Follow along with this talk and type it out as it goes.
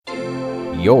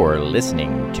You're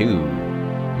listening to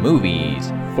Movies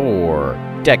for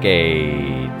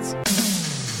Decades.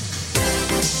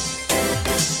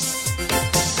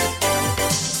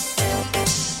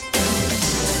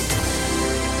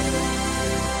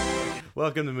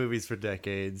 Welcome to Movies for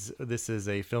Decades. This is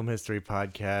a film history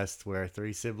podcast where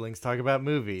three siblings talk about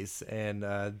movies. And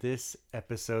this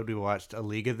episode, we watched A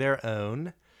League of Their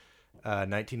Own,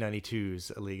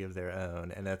 1992's A League of Their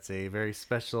Own. And that's a very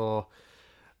special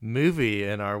movie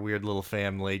in our weird little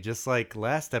family. Just like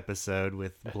last episode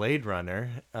with Blade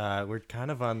Runner, we're kind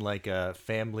of on like a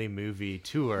family movie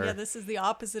tour. Yeah, this is the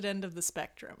opposite end of the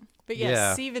spectrum. But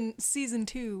yes, season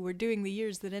 2, we're doing the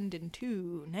years that end in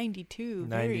 92.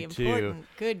 Very important.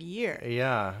 Good year.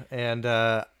 Yeah, and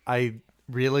I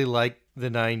really like the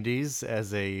 90s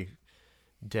as a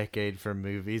decade for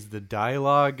movies. The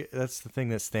dialogue, that's the thing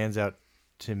that stands out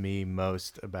to me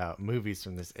most about movies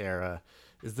from this era,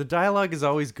 is the dialogue is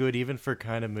always good, even for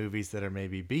kind of movies that are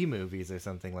maybe B movies or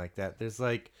something like that.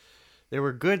 There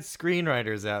were good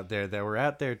screenwriters out there that were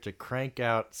out there to crank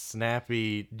out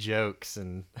snappy jokes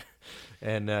and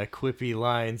quippy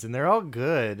lines, and they're all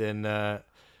good. And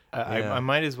I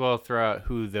might as well throw out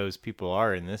who those people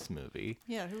are in this movie.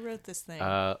 Yeah, who wrote this thing?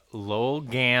 Lowell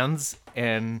Gans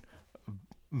and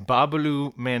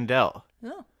Babalu Mandel.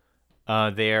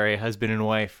 Oh, They are a husband and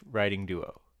wife writing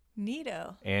duo.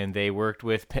 neato. And they worked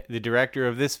with the director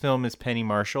of this film is Penny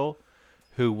Marshall,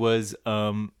 who was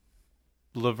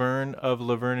Laverne of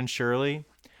Laverne and Shirley.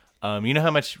 You know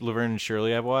how much Laverne and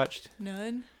Shirley I've watched?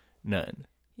 None?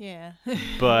 Yeah.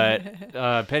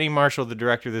 But Penny Marshall, the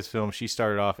director of this film, she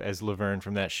started off as Laverne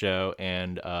from that show,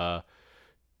 and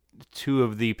two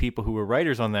of the people who were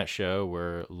writers on that show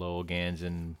were Lowell Gans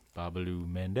and Babalu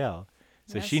Mandel.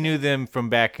 So she knew them from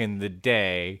back in the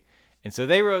day, and so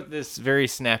they wrote this very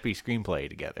snappy screenplay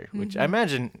together, which I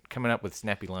imagine coming up with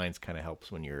snappy lines kind of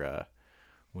helps when you're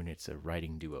when it's a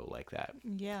writing duo like that.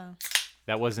 Yeah.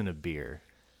 That wasn't a beer.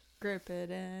 Grip it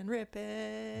and rip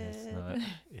it.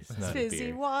 It's not a Fizzy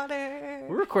beer. water.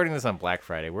 We're recording this on Black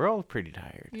Friday. We're all pretty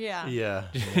tired. Yeah. yeah.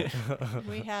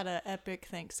 We had an epic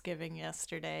Thanksgiving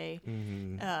yesterday.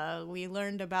 Mm-hmm. We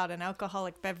learned about an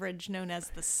alcoholic beverage known as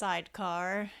the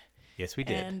sidecar. Yes, we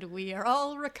did. And we are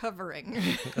all recovering.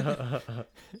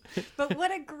 But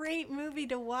what a great movie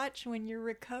to watch when you're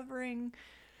recovering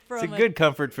from It's a good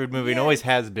comfort food movie and Yeah. always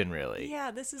has been, really.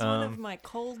 Yeah, this is one of my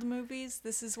cold movies.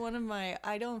 This is one of my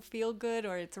I don't feel good,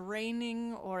 or it's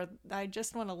raining, or I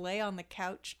just want to lay on the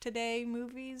couch today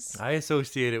movies. I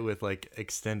associate it with like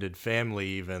extended family,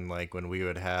 even like when we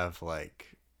would have like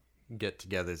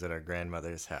get-togethers at our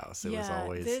grandmother's house. It was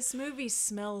always this movie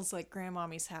smells like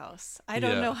Grandmommy's house. I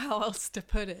don't know how else to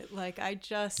put it. Like I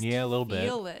just a little bit.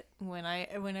 feel it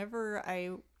whenever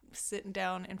I sit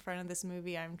down in front of this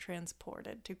movie. I'm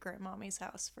transported to Grandmommy's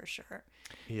house for sure.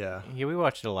 yeah. Yeah, we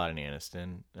watched it a lot in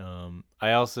Anniston.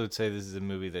 I also would say this is a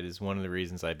movie that is one of the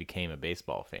reasons I became a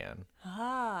baseball fan.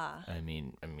 Ah, I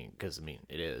mean, because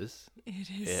it is. it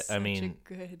is such a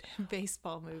good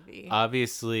baseball movie.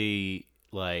 Obviously,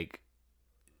 like,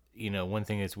 one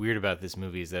thing that's weird about this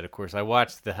movie is that, of course, I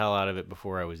watched the hell out of it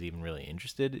before I was even really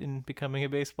interested in becoming a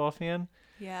baseball fan.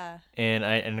 Yeah.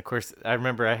 And of course, I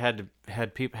remember I had to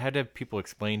have people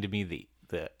explain to me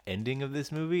the ending of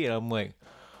this movie, and I'm like,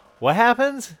 what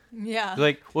happens? Yeah. They're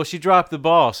like, well, she dropped the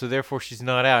ball, so therefore she's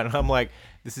not out. And I'm like,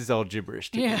 this is all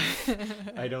gibberish to me.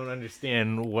 I don't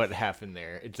understand what happened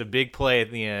there. It's a big play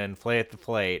at the end, play at the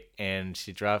plate, and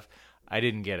she dropped. I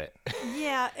didn't get it.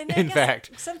 Yeah, and In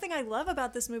fact, something I love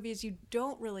about this movie is you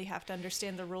don't really have to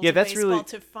understand the rules Yeah, of that's baseball really-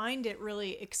 to find it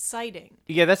really exciting.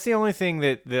 yeah, that's the only thing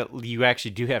that you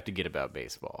actually do have to get about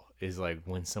baseball is like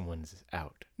when someone's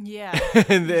out. Yeah,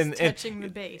 and then touching the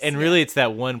base. And really, it's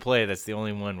that one play that's the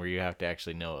only one where you have to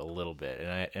actually know a little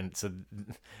bit. And so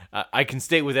I can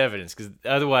state with evidence, because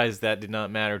otherwise that did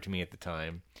not matter to me at the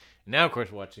time. Now, of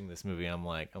course, watching this movie, I'm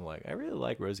like, I really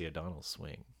like Rosie O'Donnell's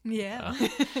swing. Yeah,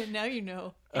 now you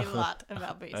know a lot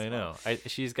about baseball. I know.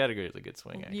 She's got a really good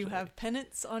swing, actually. You have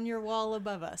pennants on your wall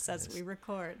above us as we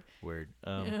record. Word.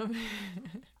 I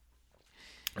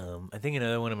think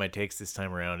another one of my takes this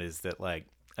time around is that, like,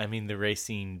 the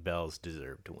Racine Bells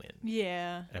deserve to win.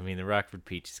 Yeah. The Rockford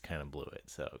Peaches kind of blew it,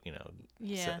 so,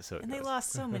 Yeah, so it and they goes.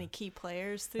 lost so many key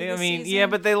players through the yeah, season.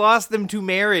 but they lost them to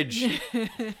marriage.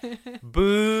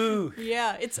 Boo!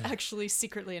 Yeah, it's actually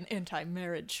secretly an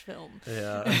anti-marriage film.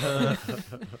 Yeah.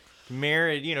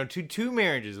 Marriage, two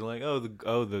marriages. Like,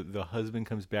 the husband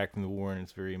comes back from the war and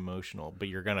it's very emotional, but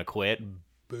you're gonna quit.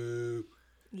 Boo!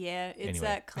 Yeah, it's Anyway.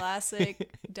 that classic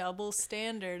double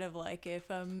standard of like if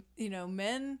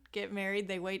men get married,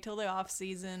 they wait till the off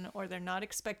season, or they're not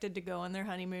expected to go on their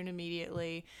honeymoon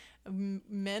immediately.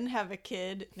 Men have a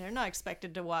kid, they're not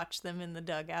expected to watch them in the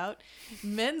dugout.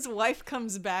 Men's wife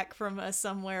comes back from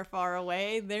somewhere far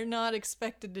away, they're not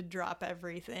expected to drop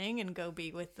everything and go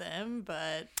be with them,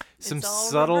 but Some it's all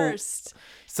subtle- reversed.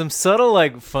 Some subtle,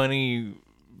 like, funny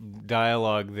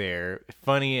dialogue there.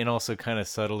 Funny and also kind of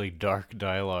subtly dark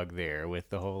dialogue there with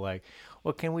the whole, like,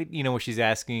 well, can we, where she's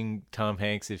asking Tom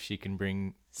Hanks if she can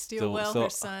bring Steelwell, still- her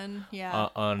son, yeah,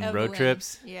 on road Evelyn,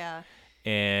 trips. yeah.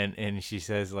 And she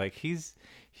says, like, he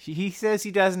says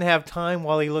he doesn't have time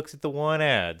while he looks at the want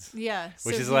ads. Yeah.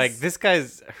 Which so is like,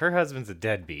 he's- her husband's a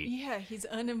deadbeat. Yeah, he's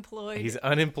unemployed. He's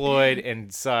unemployed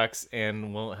and sucks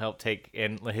and won't help take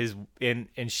and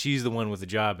she's the one with a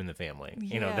job in the family.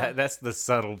 Yeah. That's the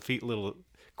subtle little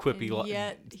quippy and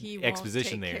yet he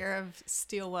exposition won't take there. care of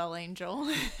Steelwell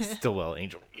Angel. Stillwell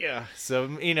Angel. Yeah.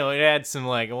 So, it adds some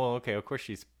like, well, okay, of course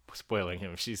she's spoiling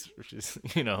him. She's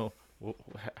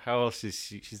how else is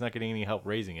she's not getting any help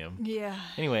raising him. Yeah.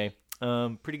 Anyway,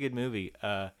 pretty good movie.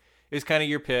 It was kind of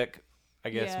your pick, I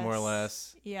guess, more or Yes.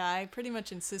 less. Yeah, I pretty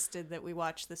much insisted that we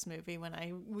watch this movie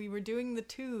when we were doing the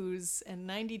twos, and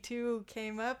 92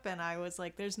 came up, and I was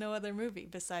like, there's no other movie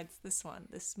besides this one.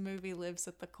 This movie lives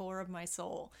at the core of my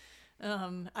soul.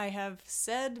 I have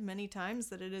said many times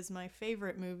that it is my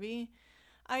favorite movie.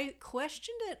 I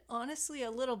questioned it honestly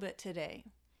a little bit today.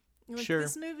 Like, Sure.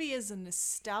 This movie is a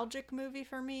nostalgic movie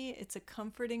for me. It's a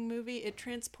comforting movie. It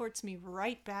transports me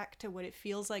right back to what it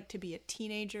feels like to be a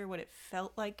teenager, what it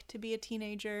felt like to be a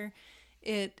teenager.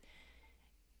 It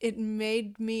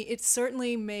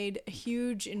certainly made a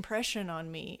huge impression on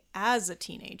me as a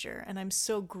teenager, and I'm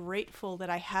so grateful that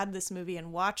I had this movie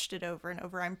and watched it over and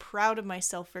over. I'm proud of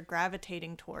myself for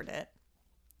gravitating toward it.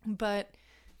 But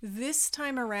this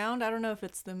time around, I don't know if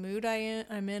it's the mood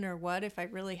I'm in or what, if I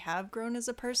really have grown as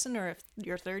a person or if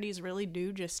your 30s really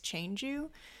do just change you.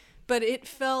 But it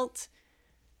felt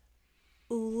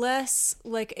less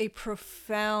like a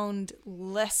profound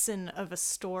lesson of a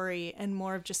story and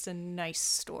more of just a nice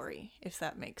story, if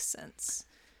that makes sense.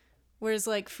 Whereas,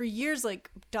 like, for years,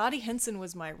 like, Dottie Henson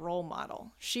was my role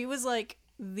model. She was, like,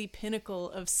 the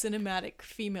pinnacle of cinematic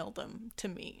femaledom to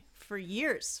me for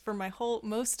years, for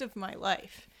most of my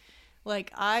life.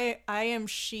 Like, I am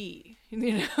she,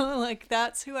 like,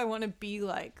 that's who I want to be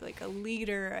like a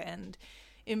leader and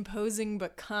imposing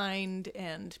but kind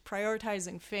and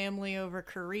prioritizing family over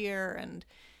career. And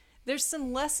there's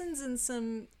some lessons and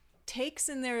some takes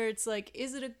in there. It's like,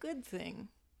 is it a good thing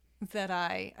that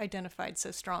I identified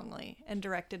so strongly and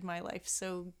directed my life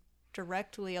so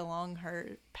directly along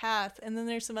her path? And then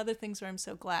there's some other things where I'm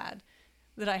so glad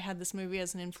that I had this movie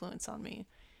as an influence on me.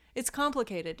 It's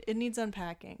complicated. It needs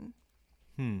unpacking.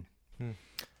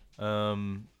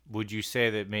 Would you say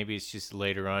that maybe it's just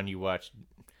later on you watched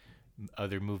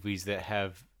other movies that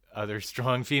have other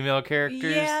strong female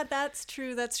characters? Yeah, that's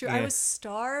true. Yeah. I was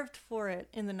starved for it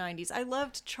in the 90s. I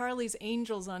loved Charlie's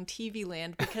Angels on TV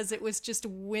Land because it was just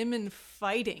women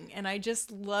fighting, and I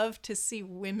just loved to see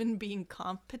women being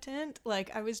competent. Like,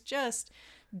 I was just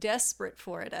desperate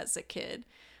for it as a kid.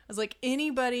 I was like,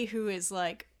 anybody who is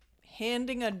like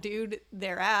handing a dude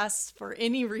their ass for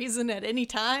any reason at any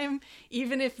time,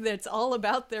 even if it's all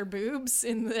about their boobs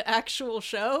in the actual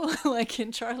show, like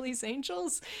in Charlie's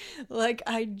Angels, like,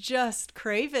 I just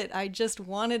crave it. I just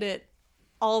wanted it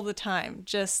all the time.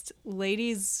 Just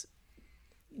ladies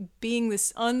being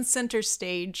this on center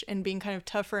stage and being kind of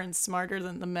tougher and smarter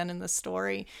than the men in the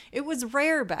story. It was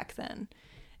rare back then.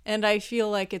 And I feel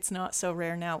like it's not so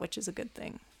rare now, which is a good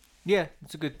thing. Yeah,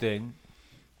 it's a good thing.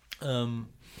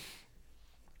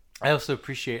 I also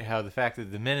appreciate how the fact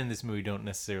that the men in this movie don't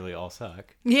necessarily all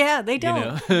suck. Yeah, they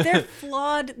don't. know? They're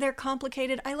flawed. They're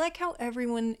complicated. I like how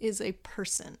everyone is a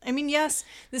person. I mean, yes,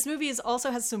 this movie also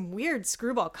has some weird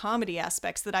screwball comedy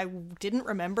aspects that I didn't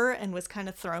remember and was kind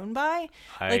of thrown by.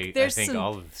 I think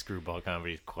all of the screwball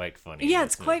comedy is quite funny. Yeah, in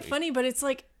it's this quite movie. funny, but it's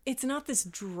like, it's not this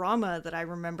drama that I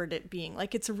remembered it being.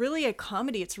 Like, it's really a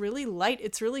comedy. It's really light.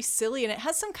 It's really silly. And it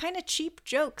has some kind of cheap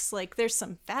jokes. Like, there's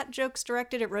some fat jokes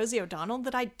directed at Rosie O'Donnell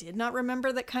that I did not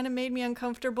remember that kind of made me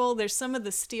uncomfortable. There's some of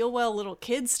the Steelwell little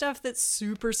kid stuff that's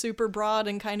super, super broad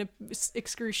and kind of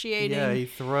excruciating.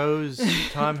 Yeah,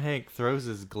 Tom Hanks throws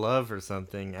his glove or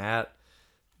something at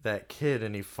that kid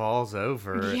and he falls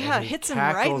over. Yeah, and he hits him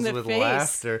right in cackles the with face.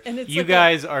 laughter. And it's You like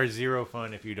guys are zero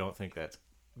fun if you don't think that's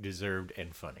deserved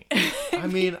and funny. I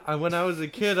mean, when I was a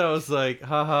kid, I was like,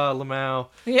 haha, Lamau.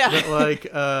 Yeah. But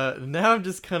like, now I'm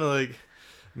just kind of like,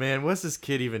 Man, what's this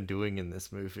kid even doing in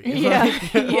this movie? Yeah,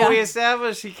 Well, we yeah.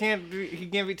 established he can't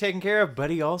be taken care of, but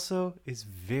he also is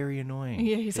very annoying.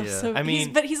 Yeah, he's also. I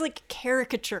mean- but he's like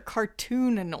caricature,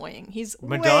 cartoon annoying. He's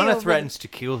way Madonna over- threatens to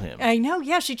kill him. I know,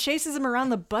 yeah. She chases him around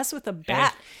the bus with a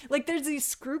bat. Like, there's these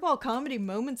screwball comedy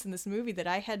moments in this movie that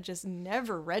I had just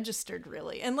never registered,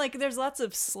 really. And, like, there's lots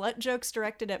of slut jokes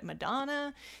directed at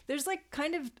Madonna. There's, like,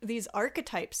 kind of these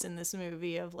archetypes in this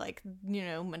movie of, like, you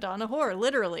know, Madonna whore,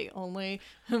 literally. Only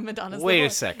Madonna's the Wait a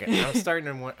whore. second.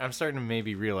 I'm starting to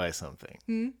maybe realize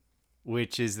something,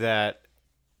 which is that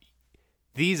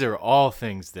these are all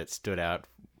things that stood out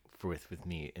with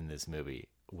me in this movie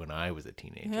when I was a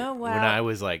teenager. Oh, wow. When I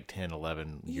was like 10,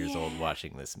 11 years old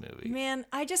watching this movie. Man,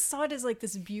 I just saw it as like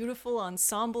this beautiful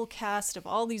ensemble cast of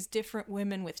all these different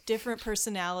women with different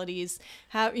personalities,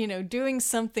 doing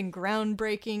something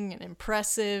groundbreaking and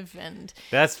impressive, and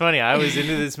That's funny. I was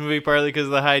into this movie partly because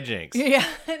of the hijinks. yeah,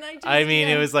 and I mean,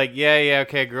 it was like, yeah,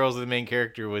 okay, girls, the main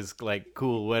character was like,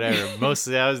 cool, whatever.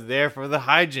 Mostly I was there for the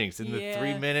hijinks and the Yeah.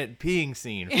 3-minute peeing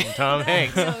scene from Tom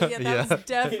Hanks. Oh, yeah, that was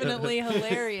definitely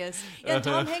hilarious. And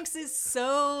Tom Hanks is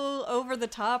so over the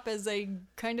top as a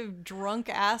kind of drunk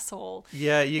asshole.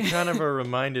 Yeah, you kind of are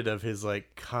reminded of his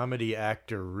like comedy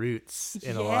actor roots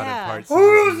in a lot of Yeah. parts.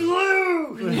 Who's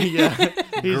Lou? Yeah,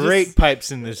 he Great just-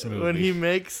 pipes in this movie. when he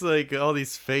makes like all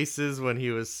these faces when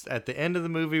he was at the end of the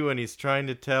movie when he's trying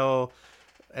to tell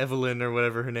Evelyn or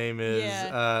whatever her name is,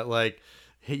 Yeah. like,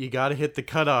 hey, you got to hit the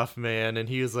cutoff, man. And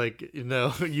he was like,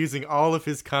 using all of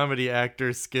his comedy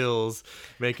actor skills,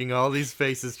 making all these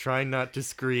faces, trying not to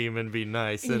scream and be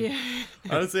nice. And Yeah.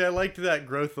 honestly, I liked that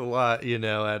growth a lot,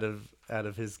 out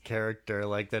of his character,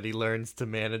 like that he learns to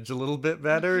manage a little bit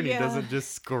better and Yeah. he doesn't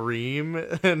just scream.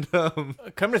 And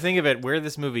Come to think of it, where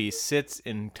this movie sits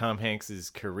in Tom Hanks's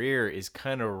career is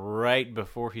kind of right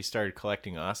before he started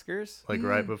collecting Oscars. like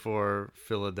right before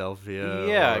Philadelphia.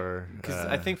 Yeah, or, 'cause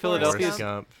I think Forrest Philadelphia's-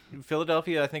 Gump.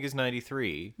 Philadelphia, I think, is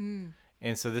 93.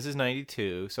 And so this is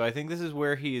 92. So I think this is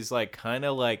where he is like kind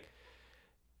of like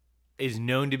is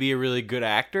known to be a really good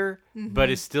actor, but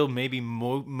is still maybe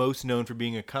most known for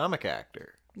being a comic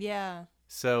actor. Yeah.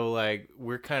 So like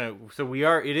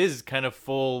it is kind of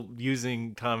full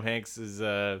using Tom Hanks's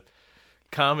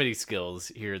comedy skills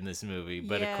here in this movie,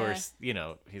 but Yeah. of course,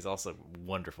 he's also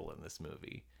wonderful in this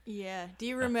movie. Yeah. Do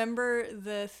you remember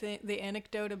the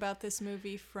anecdote about this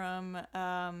movie from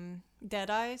Dead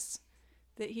Eyes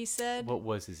that he said? What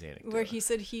was his anecdote? Where he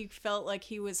said he felt like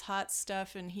he was hot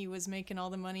stuff and he was making all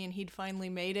the money and he'd finally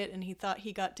made it and he thought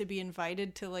he got to be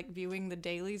invited to like viewing the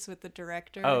dailies with the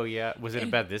director. Oh yeah, was it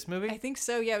about this movie? I think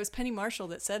so. Yeah, it was Penny Marshall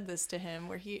that said this to him,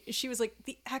 where she was like,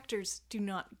 the actors do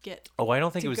not get. Oh, I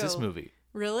don't think to it was this go. movie.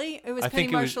 Really? It was I Penny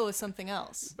think it was- Marshall as something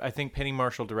else. I think Penny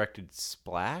Marshall directed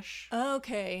Splash.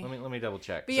 Okay. Let me double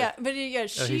check. But yeah,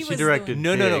 she she was directed- the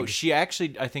No, no. Big. She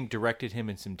actually, I think, directed him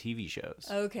in some TV shows.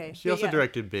 one. Okay. She but also yeah.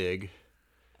 directed Big.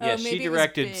 Yeah, maybe she it was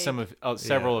directed Big. some of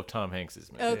several of Tom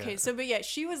Hanks's movies. Okay, so but yeah,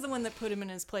 she was the one that put him in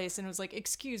his place and was like,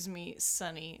 "Excuse me,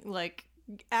 Sonny, like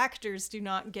actors do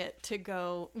not get to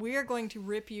go. We are going to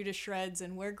rip you to shreds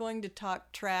and we're going to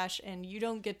talk trash and you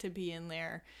don't get to be in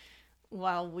there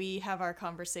while we have our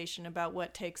conversation about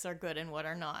what takes are good and what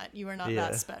are not. You are not Yeah.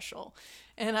 that special."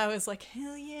 And I was like,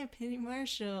 "Hell yeah, Penny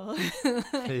Marshall."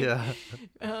 Yeah.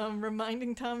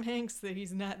 Reminding Tom Hanks that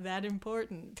he's not that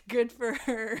important. Good for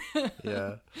her.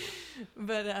 Yeah.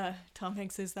 But Tom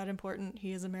Hanks is that important.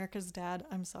 He is America's dad.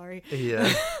 I'm sorry.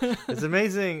 Yeah. It's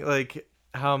amazing, like,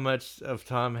 how much of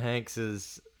Tom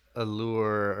Hanks's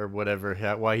allure or whatever,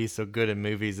 why he's so good in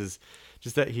movies is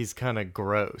just that he's kind of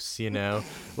gross,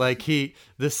 like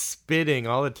the spitting,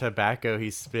 all the tobacco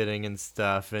he's spitting and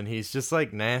stuff, and he's just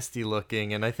like nasty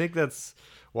looking, and I think that's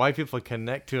why people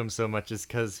connect to him so much is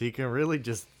because he can really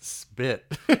just spit.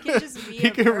 He can just be He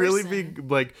a can really be person.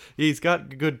 like, he's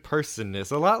got good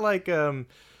personness, a lot like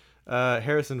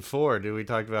Harrison Ford, who we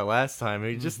talked about last time.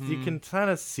 He just you can kind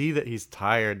of see that he's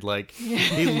tired. Like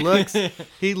he looks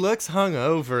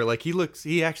hungover. Like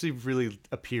he actually really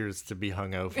appears to be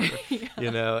hungover.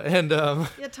 And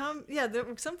Yeah, Tom. Yeah, there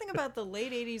was something about the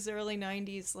late '80s, early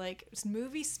 '90s. Like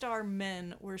movie star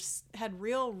men had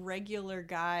real regular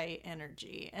guy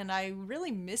energy, and I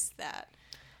really missed that.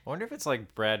 I wonder if it's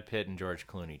like Brad Pitt and George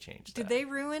Clooney changed Did that. they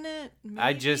ruin it?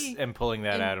 I just Maybe? am pulling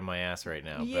that And- out of my ass right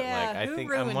now. Yeah, but like, who I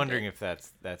think ruined I'm wondering it? if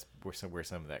that's where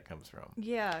some of that comes from.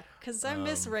 Yeah, because I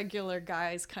miss regular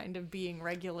guys kind of being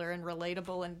regular and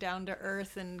relatable and down to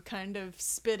earth and kind of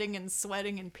spitting and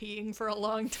sweating and peeing for a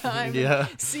long time. Yeah.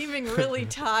 And seeming really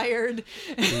tired.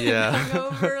 Yeah.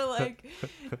 Hungover. Like,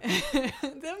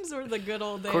 them's were the good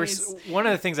old days. Of course, one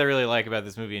of the things I really like about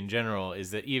this movie in general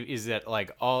is that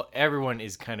like everyone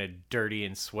is kind of dirty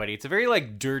and sweaty. It's a very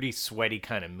like dirty, sweaty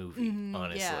kind of movie.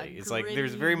 Honestly, yeah, it's like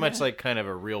there's gritty, very much yeah. like kind of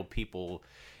a real people,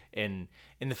 and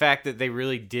the fact that they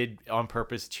really did on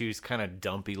purpose choose kind of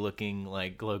dumpy looking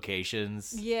like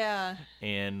locations. Yeah.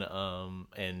 And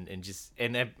just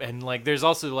like there's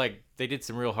also like they did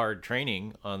some real hard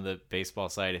training on the baseball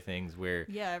side of things where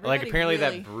Yeah, like everybody apparently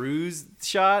really- that bruise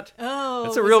shot Oh.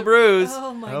 that's a was real it- bruise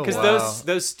Oh my Oh, because god. wow.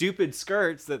 those stupid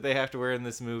skirts that they have to wear in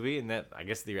this movie and that I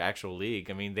guess the actual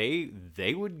league, I mean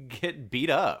they would get beat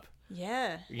up,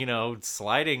 Yeah.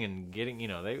 sliding and getting,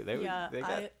 Yeah, they a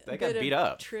got bit beat of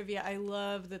up. Trivia. I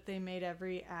love that they made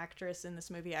every actress in this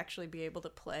movie actually be able to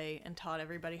play and taught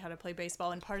everybody how to play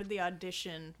baseball. And part of the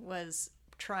audition was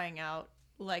trying out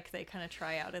like they kind of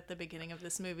try out at the beginning of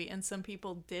this movie. And some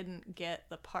people didn't get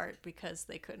the part because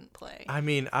they couldn't play. I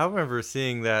mean, I remember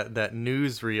seeing that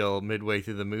newsreel midway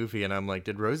through the movie, and I'm like,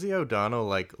 did Rosie O'Donnell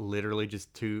like literally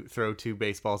just throw two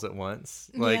baseballs at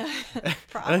once? Like, Yeah, and I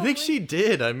probably. think she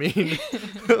did. I mean,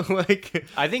 like,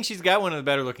 I think she's got one of the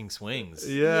better looking swings.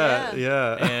 yeah,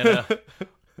 Yeah. yeah. And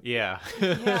yeah.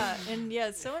 Yeah, and yeah,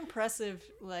 it's so impressive.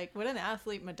 Like what an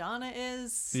athlete Madonna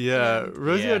is. Yeah, and-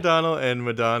 Rosie Yeah. O'Donnell and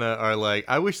Madonna are like,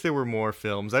 I wish there were more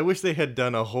films. I wish they had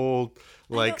done a whole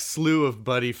like know. slew of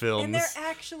buddy films. And they're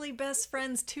actually best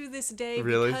friends to this day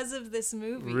Really? because of this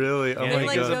movie. Really? Oh Yeah, They my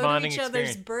like it's a god. go to bonding each other's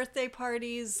experience. birthday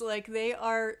parties. Like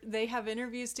they have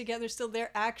interviews together. Still, they're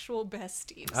actual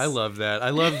besties. I love that. I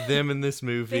love them in this They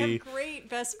movie. have great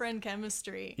best friend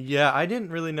chemistry. Yeah, I didn't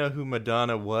really know who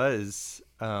Madonna was,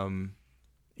 you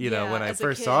know, Yeah, when I as a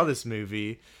first saw kid. this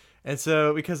movie. And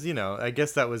so, because, you know, I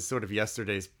guess that was sort of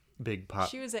yesterday's big pop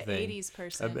She was an thing. 80s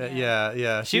person.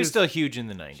 Yeah. She was still huge in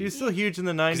the 90s. She was still huge in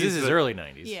the 90s. This is but early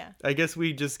 90s. Yeah. I guess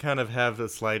we just kind of have a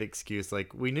slight excuse.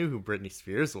 Like, we knew who Britney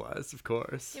Spears was, of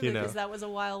course. Yeah, you because know. that was a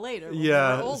while later. When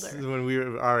Yeah, we were older. when we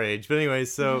were our age. But anyway,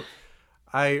 so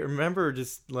I remember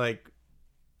just like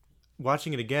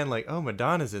watching it again, like, oh,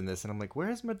 Madonna's in this, and I'm like,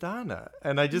 where's Madonna?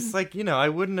 And I just like, you know, I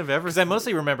wouldn't have ever. Because I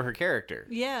mostly remember her character.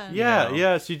 Yeah. Yeah, know?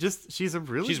 yeah. She's a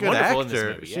really She's good wonderful actor. in this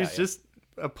movie. Yeah, She's just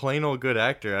a plain old good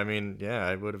actor. I mean, yeah,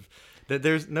 I would have.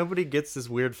 There's nobody gets this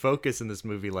weird focus in this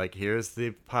movie. Like, here's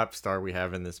the pop star we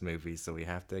have in this movie, so we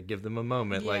have to give them a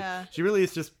moment. Yeah. Like, she really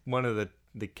is just one of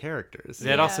the characters.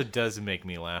 That Yeah. also does make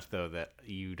me laugh, though, that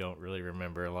you don't really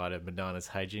remember a lot of Madonna's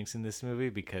hijinks in this movie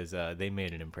because they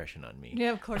made an impression on me.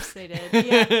 Yeah, of course they did.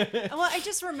 Yeah. Well, I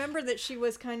just remember that she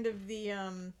was kind of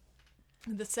the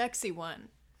sexy one.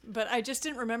 But I just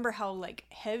didn't remember how like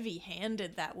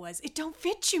heavy-handed that was. It don't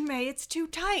fit you, May. It's too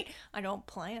tight. I don't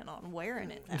plan on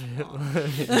wearing it that long.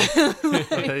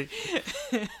 Like,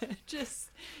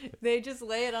 They just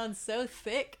lay it on so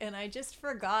thick, and I just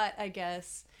forgot, I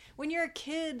guess. When you're a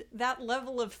kid, that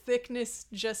level of thickness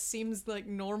just seems like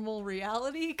normal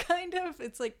reality, kind of.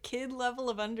 It's like kid level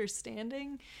of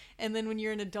understanding. And then when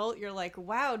you're an adult, you're like,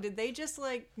 wow, did they just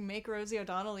like make Rosie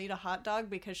O'Donnell eat a hot dog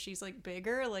because she's like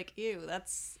bigger? Like, ew,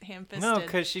 that's ham-fisted. No,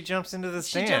 because she jumps into the she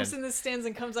stand. jumps in the stands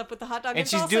and comes up with the hot dog. and It's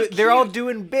she's also they're all cute.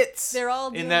 doing bits. They're all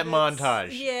in doing that bits. montage.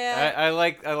 Yeah. I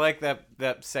like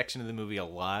that section of the movie a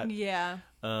lot. Yeah.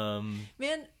 Um,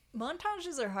 Man,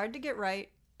 montages are hard to get right,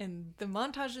 and the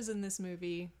montages in this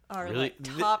movie are Really?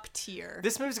 like top tier.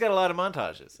 this movie's got a lot of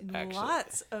montages, actually.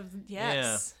 Lots of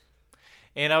yes.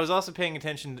 And I was also paying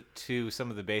attention to some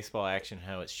of the baseball action,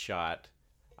 how it's shot,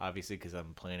 obviously because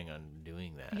I'm planning on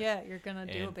doing that. Yeah, you're gonna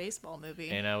do a And- baseball movie.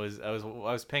 And I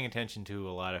was paying attention to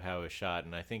a lot of how it was shot,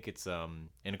 and I think it's and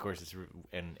of course it's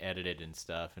and edited and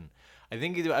stuff, and I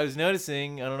think I was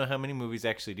noticing, I don't know how many movies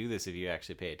actually do this if you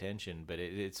actually pay attention, but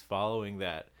it's following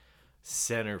that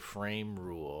center frame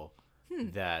rule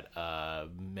that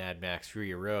Mad Max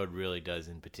Fury Road really does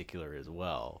in particular as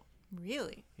well.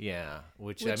 Really? Yeah,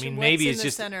 which Which, I mean what's maybe in it's the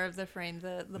just center of the frame,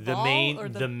 the the ball main or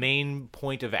the main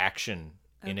point of action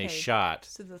in a Okay. shot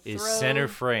So the is throw, center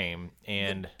frame,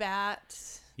 and the bat,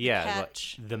 yeah, the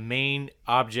catch. the main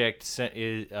object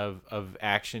of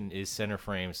action is center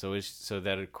frame, so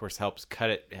that of course helps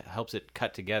it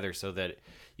cut together so that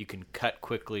you can cut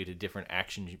quickly to different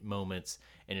action moments,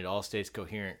 and it all stays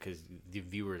coherent because the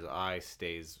viewer's eye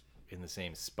stays in the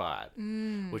same spot,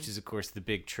 which is of course the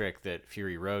big trick that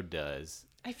Fury Road does.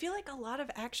 I feel like a lot of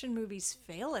action movies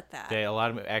fail at that. A lot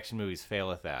of action movies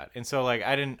fail at that, and so like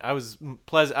I didn't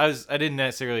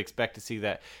necessarily expect to see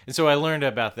that, and so I learned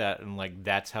about that, and like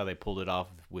that's how they pulled it off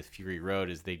with Fury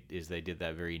Road is they did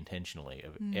that very intentionally.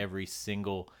 Of every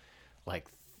single like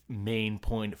main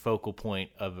point, focal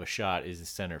point of a shot is the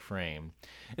center frame,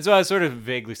 and so I was sort of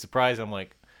vaguely surprised. I'm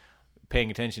like paying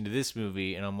attention to this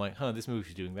movie, and I'm like, this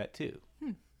movie's doing that too.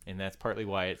 And that's partly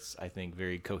why it's, I think,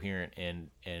 very coherent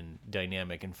and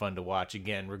dynamic and fun to watch,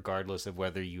 again, regardless of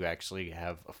whether you actually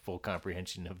have a full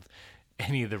comprehension of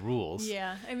any of the rules.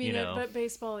 Yeah, I mean, but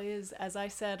baseball is, as I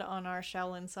said on our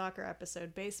Shaolin Soccer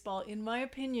episode, baseball, in my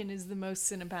opinion, is the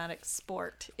most cinematic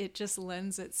sport. It just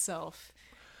lends itself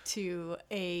to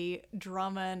a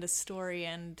drama and a story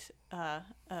and a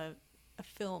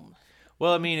film.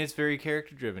 Well, I mean, it's very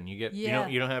character driven. You get Yeah.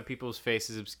 you don't have people's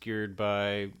faces obscured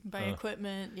by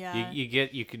Equipment, yeah.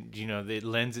 It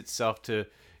lends itself to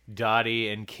Dottie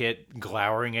and Kit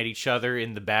glowering at each other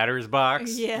in the batter's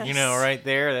box. Yes. Right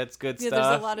there. That's good stuff.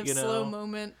 There's a lot of slow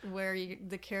moment where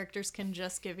the characters can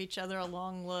just give each other a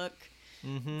long look.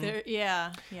 Mm-hmm.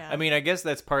 Yeah. I mean, I guess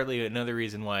that's partly another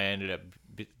reason why I ended up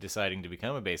deciding to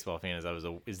become a baseball fan.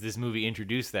 Is this movie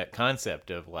introduced that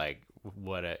concept of like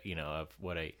what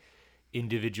a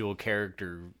individual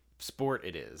character sport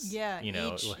it is. Yeah,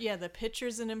 the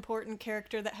pitcher's an important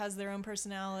character that has their own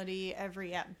personality.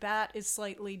 Every at bat is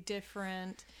slightly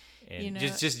different. And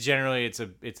just generally it's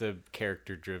a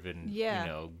character driven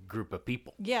group of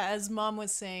people. Yeah, as Mom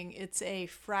was saying, it's a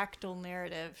fractal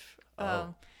narrative.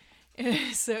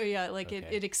 So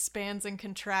it expands and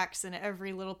contracts, and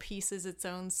every little piece is its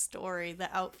own story. The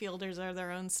outfielders are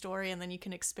their own story, and then you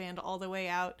can expand all the way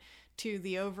out to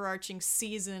the overarching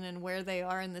season and where they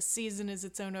are in the season is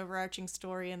its own overarching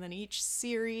story, and then each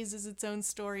series is its own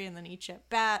story, and then each at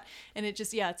bat, and it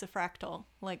just it's a fractal.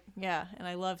 And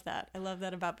I love that. I love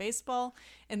that about baseball,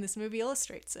 and this movie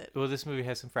illustrates it. Well, this movie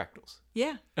has some fractals.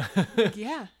 Yeah.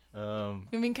 Yeah. I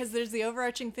mean, because there's the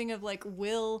overarching thing of like,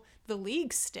 will the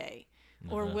league stay,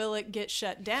 or will it get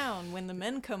shut down when the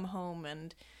men come home,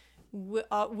 and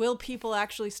will people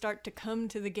actually start to come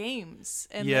to the games?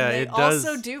 And then they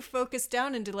also do focus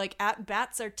down into like at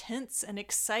bats are tense and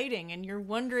exciting, and you're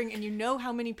wondering, and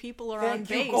how many people are on base.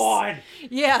 Thank you, God.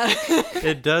 Yeah.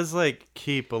 It does like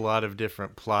keep a lot of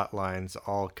different plot lines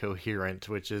all coherent,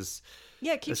 which is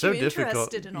keeps so you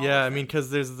difficult. Interested in all I of mean, because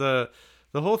there's the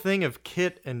whole thing of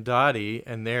Kit and Dottie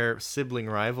and their sibling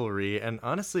rivalry, and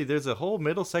honestly, there's a whole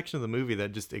middle section of the movie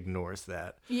that just ignores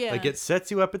that. Yeah. Like, it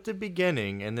sets you up at the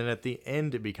beginning, and then at the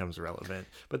end it becomes relevant.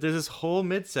 But there's this whole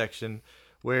midsection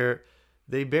where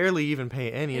they barely even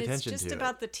pay any attention to it. It's just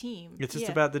about the team. It's just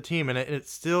about the team, and it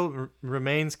still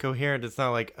remains coherent. It's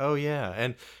not like, oh yeah,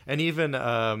 and even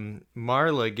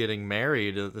Marla getting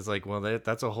married is like, well,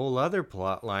 that's a whole other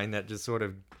plot line that just sort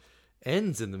of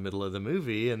ends in the middle of the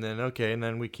movie, and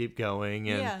then we keep going,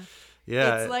 and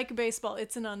it's like baseball.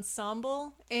 It's an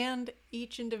ensemble, and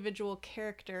each individual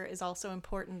character is also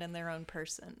important in their own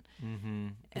person. Mm-hmm.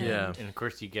 And of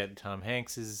course you get Tom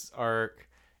Hanks's arc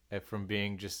from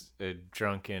being just a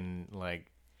drunken, like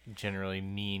generally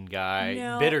mean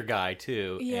guy, bitter guy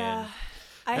too. Yeah.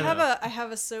 And I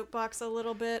have a soapbox a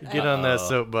little bit. Get on that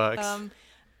soapbox.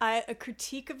 A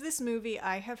critique of this movie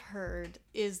I have heard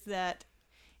is that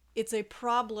it's a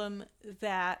problem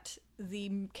that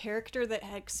the character that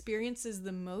experiences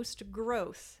the most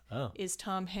growth is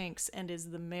Tom Hanks and is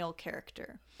the male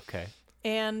character. Okay.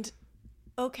 And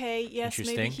yes,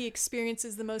 maybe he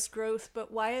experiences the most growth,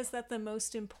 but why is that the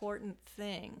most important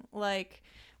thing? Like,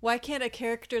 why can't a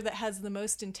character that has the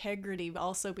most integrity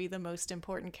also be the most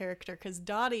important character? Because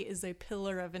Dottie is a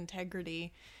pillar of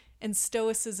integrity, and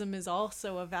stoicism is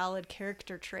also a valid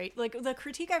character trait. Like, the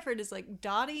critique I've heard is like,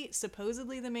 Dottie,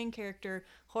 supposedly the main character,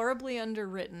 horribly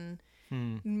underwritten,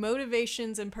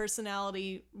 motivations and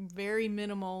personality very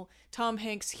minimal. Tom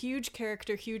Hanks, huge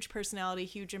character, huge personality,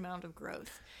 huge amount of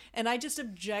growth. And I just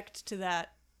object to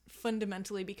that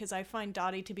fundamentally, because I find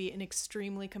Dottie to be an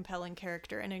extremely compelling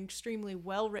character, an extremely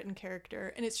well-written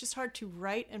character, and it's just hard to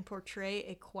write and portray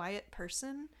a quiet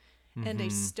person and a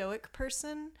stoic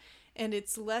person. And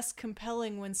it's less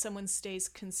compelling when someone stays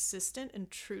consistent and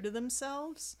true to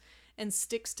themselves and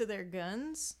sticks to their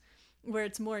guns, where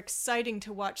it's more exciting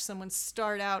to watch someone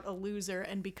start out a loser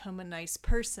and become a nice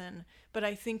person. But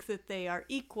I think that they are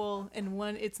equal, and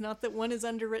it's not that one is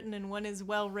underwritten and one is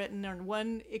well written, or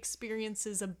one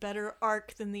experiences a better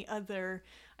arc than the other.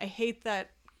 I hate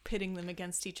that pitting them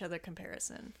against each other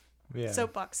comparison. Yeah.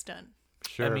 Soapbox done.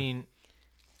 Sure.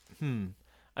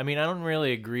 I I mean, I don't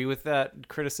really agree with that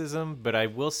criticism, but I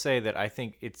will say that I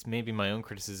think it's maybe my own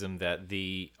criticism that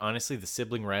honestly, the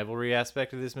sibling rivalry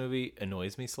aspect of this movie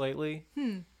annoys me slightly.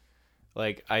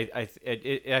 Like, I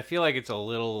feel like it's a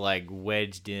little, like,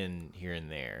 wedged in here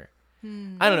and there.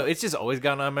 I don't know. It's just always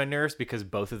gotten on my nerves because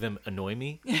both of them annoy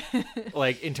me.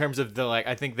 Like, in terms of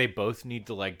I think they both need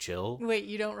to, like, chill. Wait,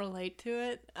 you don't relate to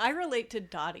it? I relate to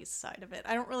Dottie's side of it.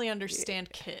 I don't really understand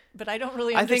Kit, but I don't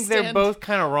really I think understand. they're both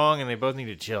kind of wrong and they both need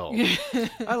to chill.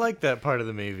 I like that part of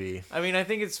the movie. I mean, I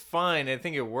think it's fine. I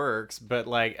think it works, but,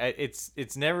 like,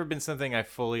 it's never been something I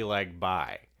fully, like,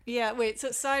 buy. Yeah, wait, so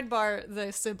sidebar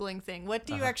the sibling thing. What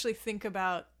do you actually think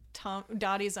about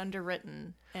Dottie's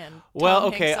underwritten and Tom Well,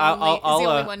 okay, Hanks I'll is the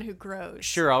only one who grows?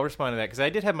 Sure, I'll respond to that because I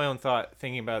did have my own thought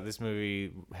thinking about this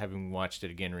movie, having watched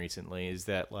it again recently. Is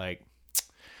that like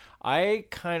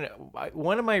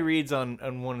one of my reads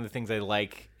on one of the things I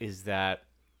like is that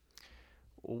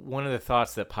one of the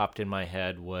thoughts that popped in my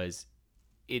head was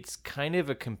it's kind of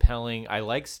a compelling. I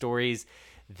like stories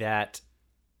that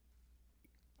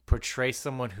portray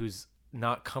someone who's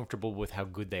not comfortable with how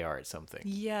good they are at something.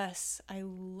 Yes, I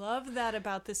love that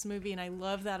about this movie, and I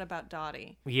love that about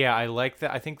Dottie. Yeah, I like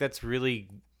that. I think that's really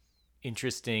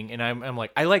interesting, and I'm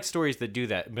like, I like stories that do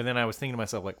that. But then I was thinking to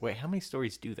myself, like, wait, how many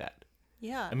stories do that?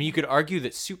 Yeah. I mean, you could argue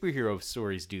that superhero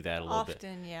stories do that a little bit.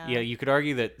 Often, yeah. Yeah, you could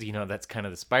argue that, that's kind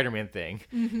of the Spider-Man thing.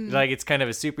 Mm-hmm. Like, it's kind of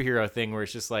a superhero thing where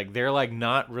it's just like, they're like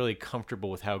not really comfortable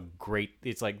with how great,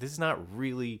 it's like, this is not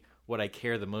really what I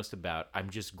care the most about. I'm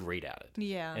just great at it.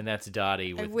 Yeah. And that's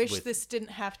Dottie. I wish this didn't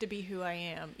have to be who I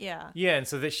am. Yeah. Yeah, and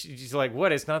so she's like,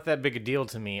 what? It's not that big a deal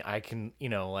to me. I can,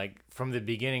 like, from the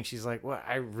beginning, she's like, well,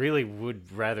 I really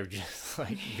would rather just,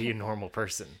 like, be a normal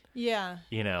person. Yeah.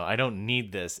 I don't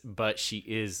need this, but she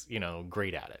is,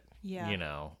 great at it.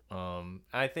 Yeah.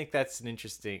 I think that's an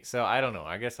interesting, so I don't know.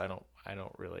 I guess I don't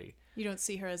really. You don't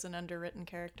see her as an underwritten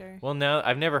character? Well, now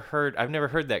I've never heard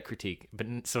that critique, but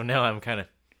so now I'm kind of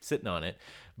sitting on it.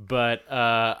 But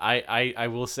I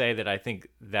will say that I think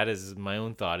that is my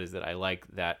own thought, is that I like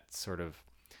that sort of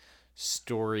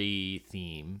story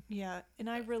theme. Yeah, and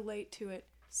I relate to it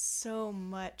so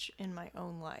much in my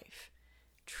own life.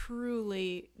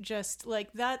 Truly, just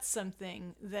like that's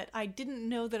something that I didn't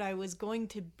know that I was going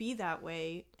to be that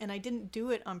way, and I didn't do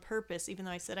it on purpose, even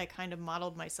though I said I kind of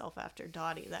modeled myself after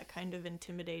Dottie, that kind of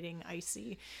intimidating,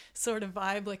 icy sort of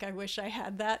vibe. Like I wish I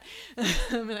had that,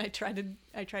 and I try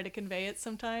to convey it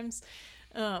sometimes,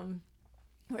 where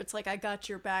it's like I got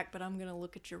your back, but I'm gonna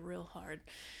look at you real hard.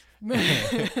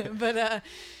 but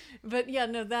yeah,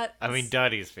 no, that I mean,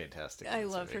 Dottie is fantastic. I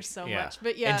love her so much.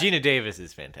 But yeah, and Gina Davis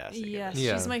is fantastic. Yeah,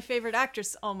 Yeah. she's my favorite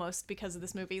actress almost because of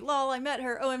this movie. Lol, I met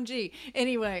her. OMG.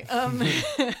 Anyway,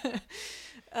 but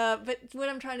what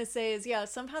I'm trying to say is, yeah,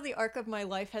 somehow the arc of my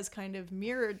life has kind of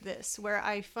mirrored this, where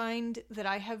I find that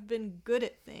I have been good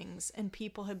at things, and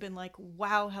people have been like,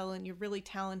 "Wow, Helen, you're really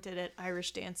talented at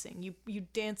Irish dancing. You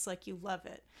dance like you love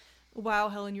it. Wow,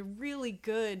 Helen, you're really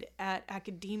good at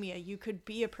academia. You could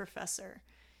be a professor.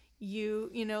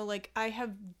 Like I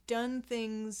have done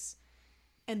things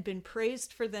and been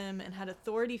praised for them and had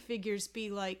authority figures be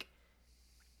like,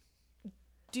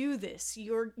 do this.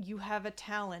 You have a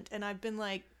talent. And I've been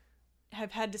like,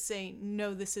 have had to say,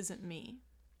 no, this isn't me.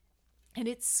 And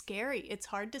it's scary. It's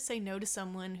hard to say no to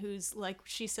someone who's like,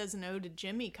 she says no to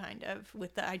Jimmy kind of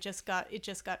with the, it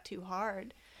just got too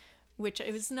hard. Which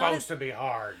it was not supposed to be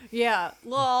hard. Yeah,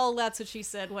 lol, that's what she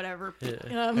said, whatever.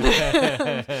 But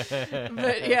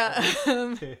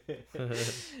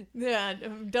yeah,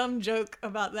 dumb joke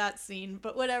about that scene,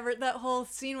 but whatever. That whole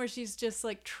scene where she's just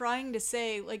like trying to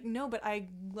say like, no, but I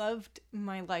loved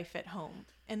my life at home,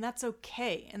 and that's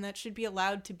okay, and that should be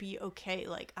allowed to be okay.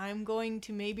 Like I'm going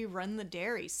to maybe run the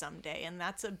dairy someday, and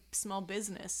that's a small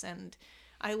business, and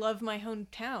I love my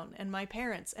hometown and my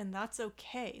parents, and that's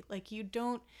okay. Like you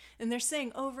don't, and they're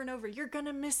saying over and over, you're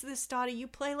gonna miss this, Dottie. You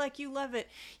play like you love it.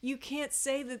 You can't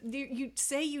say that, you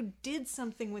say you did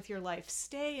something with your life.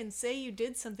 Stay and say you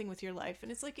did something with your life.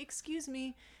 And it's like, excuse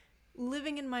me,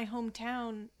 living in my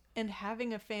hometown and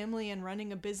having a family and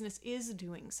running a business is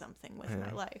doing something with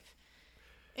my life.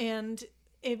 And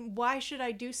why should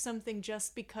I do something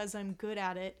just because I'm good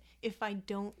at it if I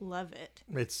don't love it?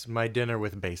 It's my dinner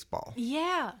with baseball.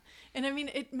 Yeah. And I mean,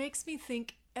 it makes me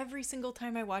think every single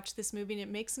time I watch this movie, and it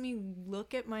makes me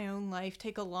look at my own life,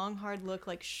 take a long, hard look,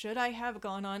 like, should I have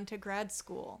gone on to grad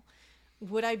school?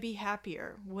 Would I be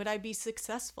happier? Would I be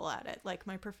successful at it like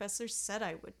my professors said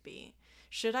I would be?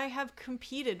 Should I have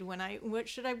competed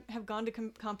should I have gone to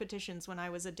competitions when I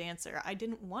was a dancer? I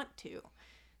didn't want to.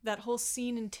 That whole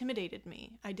scene intimidated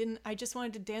me. I just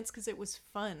wanted to dance because it was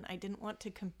fun. I didn't want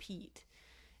to compete.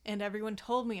 And everyone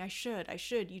told me I should.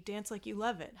 You dance like you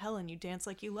love it. Helen, you dance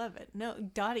like you love it. No,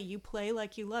 Dottie, you play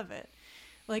like you love it.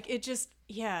 Like, it just,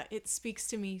 yeah, it speaks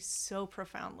to me so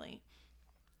profoundly.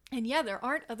 And yeah, there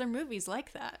aren't other movies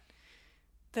like that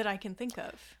I can think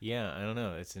of. Yeah, I don't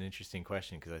know. It's an interesting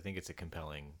question because I think it's a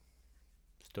compelling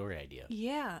story idea.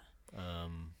 Yeah.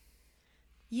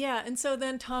 Yeah, and so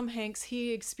then Tom Hanks,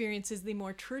 he experiences the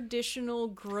more traditional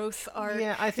growth arc.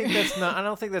 Yeah, I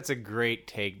don't think that's a great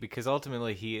take because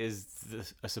ultimately he is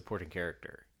a supporting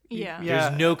character. Yeah.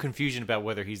 There's no confusion about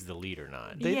whether he's the lead or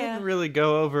not. They Yeah. didn't really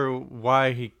go over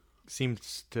why he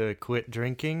seems to quit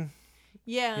drinking.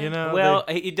 Yeah. You know, Well,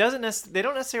 he doesn't. They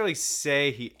don't necessarily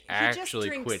say he He actually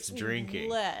just quits drinks drinking.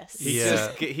 less.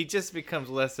 He just becomes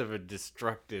less of a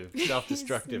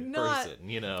self-destructive not- person.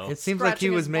 You know. it seems like he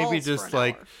scratching was his maybe balls for just an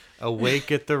like hour.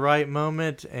 awake at the right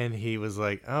moment, and he was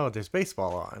like, "Oh, there's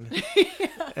baseball on,"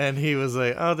 and he was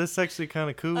like, "Oh, this is actually kind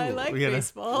of cool." I like you know?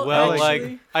 baseball. Well,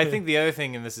 actually. I think the other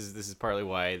thing, and this is partly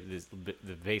why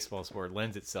the baseball sport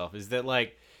lends itself, is that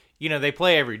they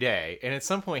play every day, and at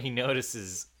some point he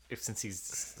notices, since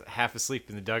he's half asleep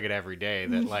in the dugout every day,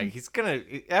 that he's gonna,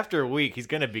 after a week, he's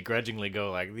gonna begrudgingly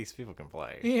go like, these people can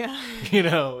play, Yeah.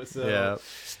 So Yeah.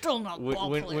 Still not ball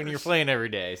when players. you're playing every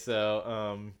day,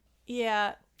 so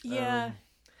Yeah. Yeah.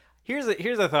 here's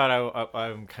a thought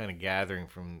I'm kind of gathering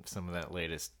from some of that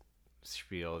latest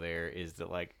spiel. There is that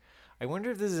I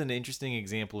wonder if this is an interesting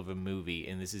example of a movie,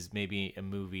 and this is maybe a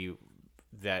movie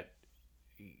that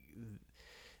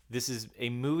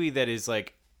is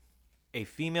like a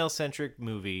female-centric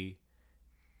movie,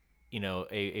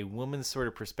 a woman's sort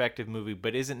of perspective movie,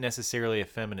 but isn't necessarily a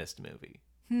feminist movie.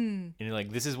 And you're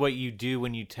like, this is what you do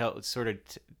when you tell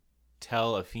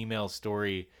a female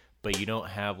story, but you don't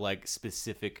have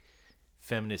specific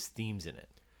feminist themes in it.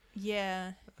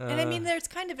 Yeah. And I mean, there's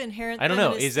kind of inherent. I don't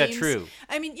know. feminist Is that themes. true?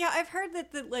 I mean, yeah, I've heard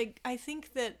that I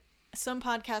think that some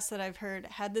podcasts that I've heard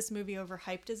had this movie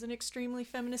overhyped as an extremely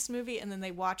feminist movie, and then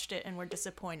they watched it and were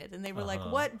disappointed. And they were like,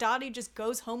 what? Dottie just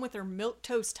goes home with her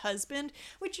milquetoast husband?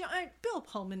 Which, Bill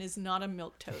Pullman is not a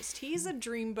milquetoast. He's a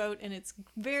dreamboat, and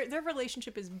their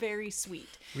relationship is very sweet.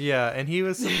 Yeah, and he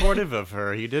was supportive of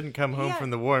her. He didn't come home Yeah. from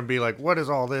the war and be like, "What is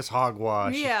all this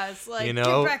hogwash?" Yeah, it's like, You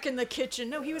know? get back in the kitchen.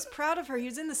 No, he was proud of her. He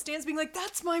was in the stands being like,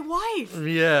 that's my wife.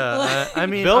 Yeah, I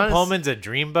mean, Bill honest- Pullman's a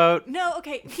dreamboat. No,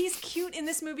 okay, he's cute in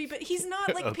this movie, but he's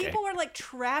not like Okay. people are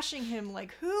trashing him.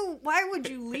 Like, why would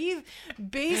you leave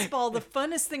baseball, the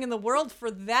funnest thing in the world, for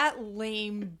that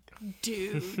lame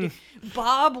dude?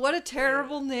 Bob, what a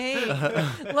terrible name.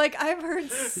 I've heard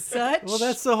such Well,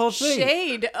 that's the whole thing.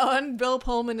 shade on Bill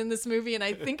Pullman in this movie, and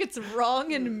I think it's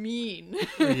wrong and mean.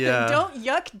 Yeah. Don't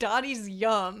yuck Dottie's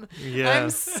yum. Yeah.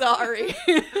 I'm sorry.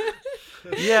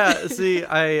 Yeah, see,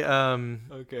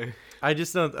 Okay. I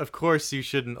just don't. Of course, you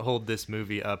shouldn't hold this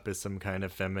movie up as some kind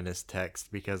of feminist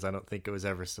text because I don't think it was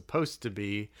ever supposed to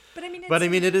be. But I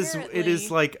mean, it is inherently-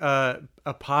 like a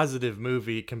positive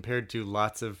movie compared to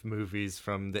lots of movies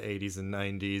from the 80s and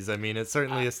 90s. I mean, it's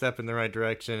certainly a step in the right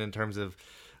direction in terms of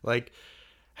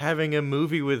having a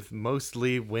movie with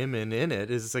mostly women in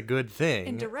it is a good thing.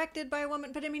 and directed by a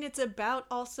woman, but I mean, it's about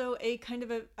also a kind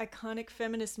of a iconic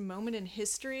feminist moment in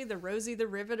history. The Rosie the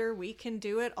Riveter, we can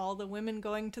do it. All the women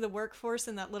going to the workforce,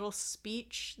 and that little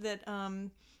speech that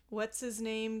what's his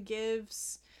name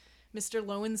gives, Mr.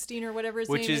 Lowenstein or whatever his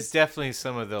Which name is definitely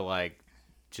some of the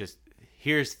just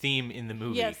here's theme in the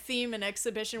movie. Yeah, theme and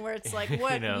exhibition where it's like,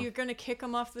 what, know. you're gonna kick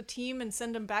them off the team and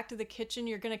send them back to the kitchen?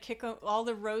 You're gonna kick all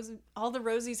the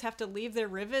Rosies have to leave their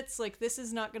rivets? Like, this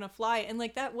is not gonna fly. And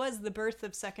that was the birth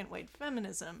of second wave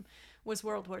feminism, was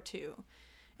World War II,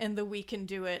 and the we can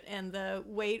do it, and the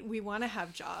wait, we want to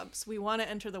have jobs, we want to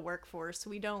enter the workforce,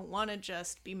 we don't want to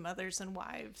just be mothers and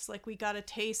wives. We got a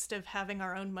taste of having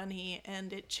our own money,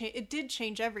 and it did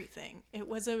change everything. It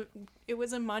was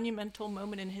a monumental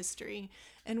moment in history,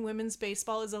 and women's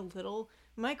baseball is a little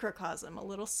microcosm, a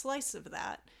little slice of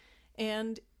that.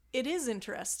 And it is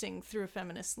interesting through a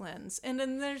feminist lens. And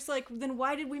then there's then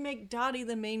why did we make Dottie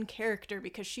the main character?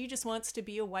 Because she just wants to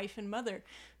be a wife and mother.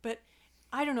 But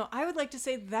I don't know. I would like to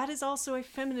say that is also a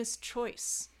feminist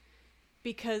choice,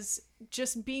 because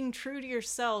just being true to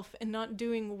yourself and not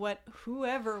doing what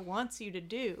whoever wants you to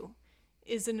do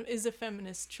is a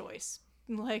feminist choice.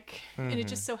 And it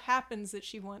just so happens that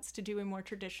she wants to do a more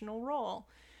traditional role.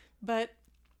 But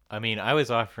I mean, I was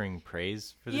offering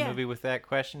praise for the Yeah. movie with that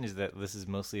question, is that this is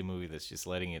mostly a movie that's just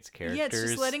letting its characters yeah, it's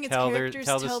just letting its tell characters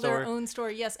the tell story. their own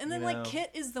story. Yes. And then You know?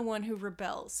 Kit is the one who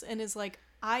rebels and is like,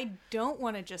 I don't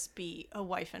want to just be a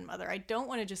wife and mother. I don't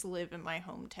want to just live in my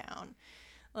hometown.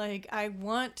 Like, I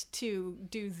want to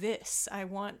do this. I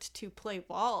want to play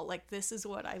ball. Like, this is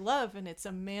what I love, and it's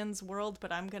a man's world,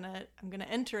 but I'm gonna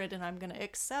enter it, and I'm gonna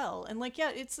excel. And like,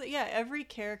 every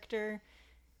character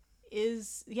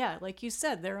is, like you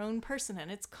said, their own person,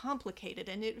 and it's complicated.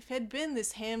 And if it had been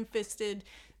this ham-fisted,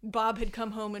 Bob had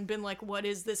come home and been like, what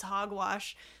is this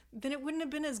hogwash, then it wouldn't have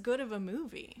been as good of a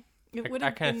movie.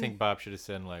 I kind of think Bob should have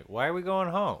said, like, why are we going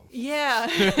home? Yeah.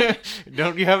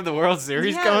 Don't you have the World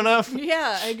Series going up?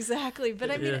 Yeah, exactly. But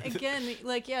I mean, again,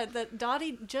 like, that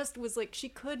Dottie just was like, she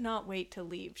could not wait to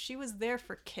leave. She was there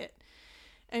for Kit.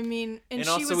 I mean, and she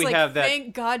also was we like, have that...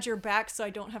 thank God you're back so I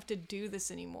don't have to do this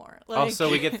anymore. Like...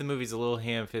 Also, we get the movies a little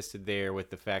ham-fisted there with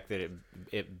the fact that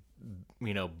it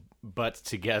butts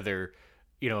together,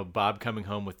 Bob coming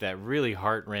home with that really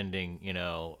heart-rending,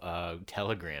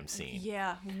 telegram scene.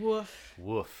 Yeah, woof.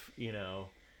 Woof, Yeah.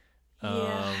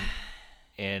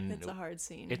 And it's a hard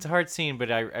scene. It's a hard scene,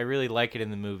 but I really like it in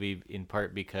the movie in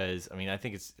part because, I mean, I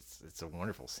think it's a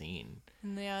wonderful scene.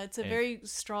 Yeah, it's a very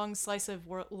strong slice of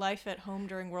life at home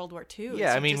during World War II.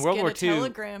 Yeah, I mean, World War II.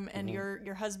 Telegram and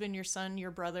your husband, your son,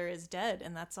 your brother is dead,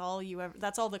 and that's all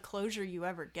that's all the closure you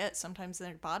ever get. Sometimes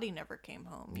their body never came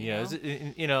home. You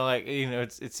know?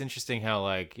 It's interesting how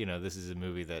this is a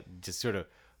movie that just sort of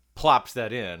plops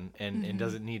that in and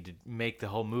doesn't need to make the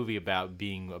whole movie about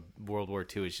being a World War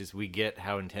II. It's just we get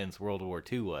how intense World War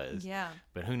II was. Yeah.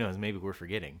 But who knows? Maybe we're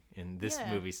forgetting, and this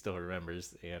movie still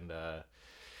remembers. And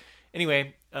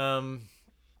anyway,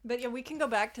 but yeah, we can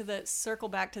circle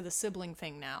back to the sibling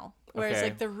thing now. Whereas okay.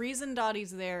 like the reason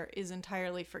Dottie's there is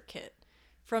entirely for Kit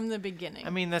from the beginning. I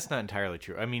mean, that's not entirely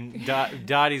true. I mean,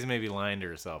 Dottie's maybe lying to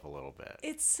herself a little bit.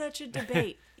 It's such a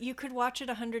debate. You could watch it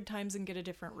 100 times and get a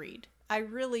different read. I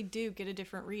really do get a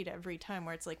different read every time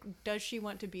where it's like, does she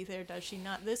want to be there? Does she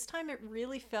not? This time it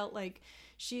really felt like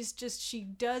she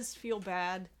does feel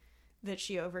bad that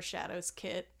she overshadows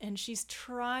Kit, and she's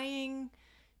trying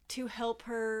to help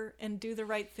her and do the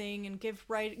right thing and give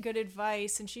good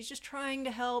advice, and she's just trying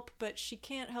to help, but she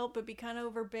can't help but be kind of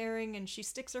overbearing, and she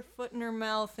sticks her foot in her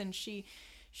mouth, and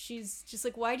she's just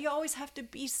like, why do you always have to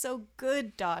be so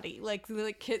good, Dottie? Like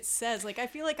Kit says, like, I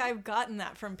feel like I've gotten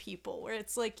that from people where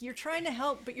it's like, you're trying to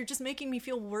help, but you're just making me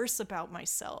feel worse about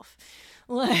myself.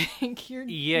 Like, you're...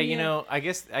 Yeah, I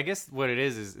guess what it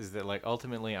is that, like,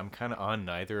 ultimately I'm kind of on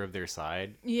neither of their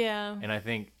side. Yeah. And I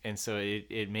think, and so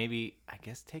it maybe, I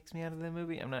guess, takes me out of the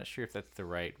movie. I'm not sure if that's the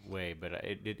right way, but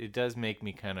it does make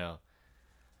me kind of...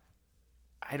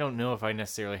 I don't know if I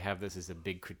necessarily have this as a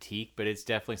big critique, but it's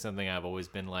definitely something I've always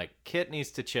been like, Kit needs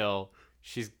to chill.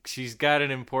 She's got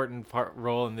an important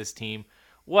role in this team.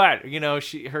 What?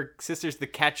 Her sister's the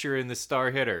catcher and the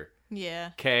star hitter. Yeah.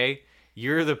 Okay?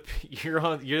 You're the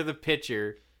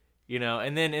pitcher,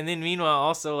 and then meanwhile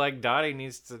also, like, Dottie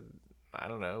needs to, I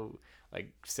don't know,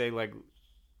 like, say, like,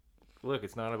 look,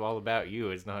 it's not all about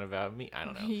you, it's not about me. I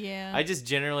don't know. Yeah. I just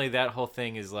generally, that whole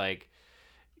thing is like,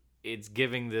 it's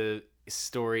giving the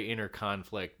story inner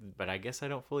conflict, but I guess I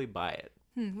don't fully buy it.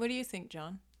 What do you think,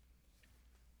 John?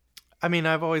 I mean,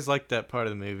 I've always liked that part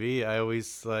of the movie. I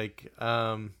always like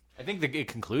I think it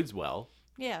concludes well.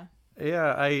 Yeah.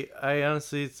 Yeah, I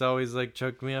honestly, it's always like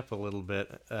choked me up a little bit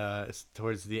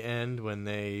towards the end when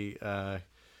they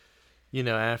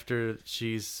after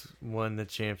she's won the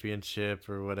championship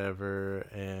or whatever,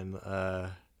 and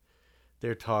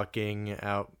they're talking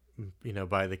out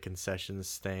by the concession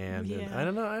stand. Yeah. And I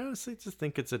don't know, I honestly just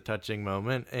think it's a touching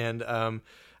moment, and I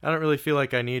don't really feel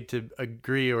like I need to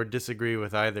agree or disagree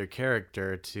with either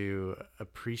character to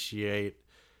appreciate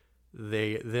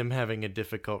them having a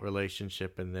difficult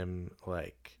relationship and them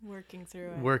like working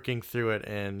through it,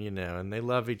 and and they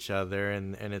love each other,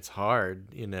 and it's hard,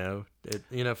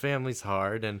 family's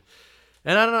hard, and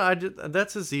I don't know,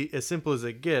 that's as simple as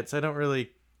it gets. I don't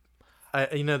really,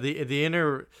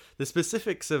 the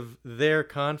specifics of their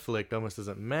conflict almost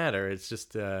doesn't matter. It's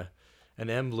just an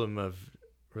emblem of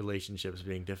relationships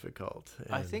being difficult.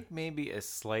 And I think maybe a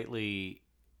slightly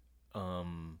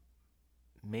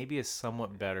maybe a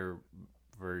somewhat better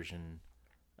version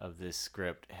of this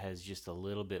script has just a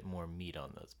little bit more meat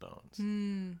on those bones.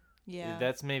 Yeah.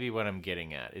 That's maybe what I'm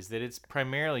getting at, is that it's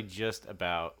primarily just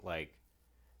about, like,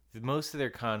 most of their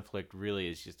conflict really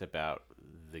is just about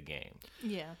the game.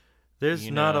 Yeah. There's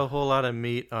not a whole lot of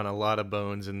meat on a lot of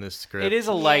bones in this script. It is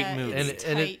a light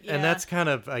movie. And that's kind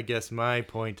of, I guess, my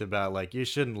point about, like, you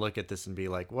shouldn't look at this and be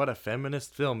like, what a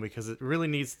feminist film, because it really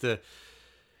needs to...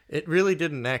 It really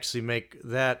didn't actually make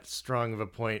that strong of a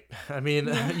point. I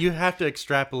mean, you have to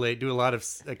do a lot of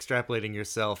extrapolating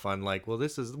yourself on, like, well,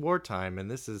 this is wartime, and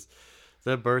this is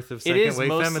the birth of It is second wave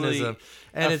mostly feminism,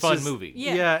 and a it's fun just, movie.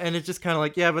 Yeah. and it's just kind of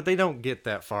like, yeah, but they don't get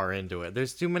that far into it.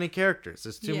 There's too many characters.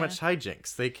 There's too Yeah. much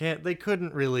hijinks. They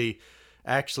couldn't really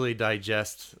actually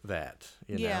digest that.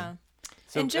 You know? Yeah.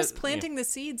 So, and just yeah. planting the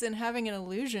seeds and having an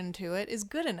allusion to it is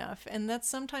good enough. And that's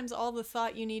sometimes all the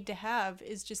thought you need to have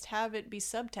is just have it be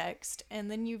subtext.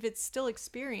 And then it's still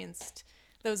experienced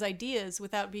those ideas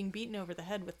without being beaten over the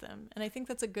head with them. And I think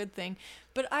that's a good thing.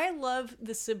 But I love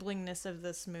the siblingness of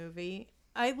this movie.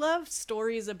 I love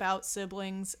stories about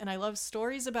siblings and I love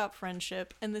stories about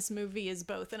friendship, and this movie is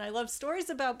both. And I love stories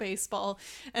about baseball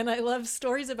and I love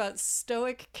stories about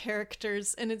stoic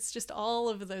characters, and it's just all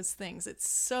of those things. It's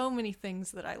so many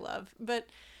things that I love. But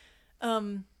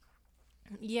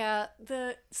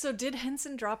so did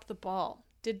Henson drop the ball?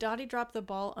 Did Dottie drop the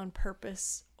ball on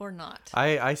purpose or not?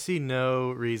 I see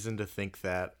no reason to think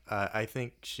that. I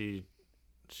think she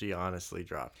honestly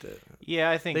dropped it. Yeah,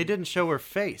 I think They didn't show her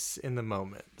face in the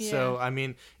moment. So, Yeah. I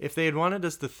mean, if they had wanted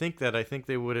us to think that, I think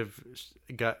they would have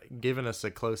given us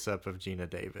a close-up of Gina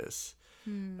Davis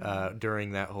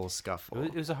during that whole scuffle.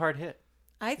 it was a hard hit.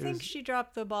 I think she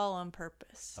dropped the ball on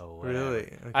purpose. Oh,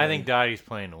 Really? I Okay. think Dottie's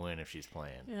playing to win if she's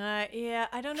playing. Yeah,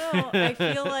 I don't know. I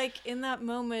feel like in that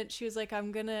moment she was like,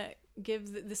 I'm gonna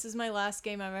this is my last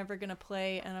game I'm ever gonna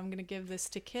play, and I'm gonna give this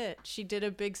to Kit. She did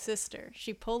a big sister.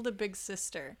 She pulled a big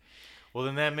sister. Well,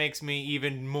 then that makes me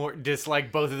even more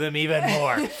dislike both of them even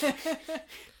more.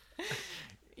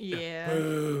 Yeah.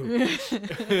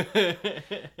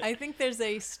 I think there's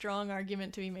a strong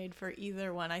argument to be made for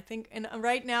either one. I think, and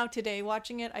right now, today,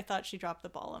 watching it, I thought she dropped the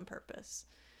ball on purpose.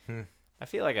 I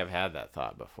feel like I've had that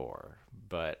thought before,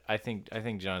 but I think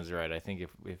John's right. I think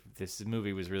if this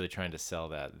movie was really trying to sell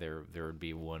that, there would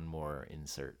be one more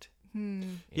insert.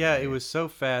 Yeah, it was so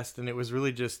fast, and it was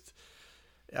really just...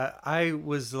 I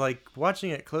was like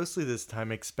watching it closely this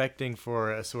time, expecting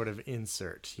for a sort of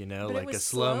insert, you know, But it like a was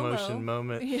slow slow-mo. motion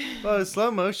moment. Well, it was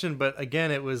slow motion, but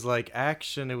again, it was like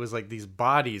action. It was like these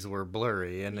bodies were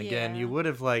blurry, and again, Yeah.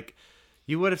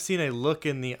 you would have seen a look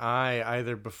in the eye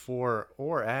either before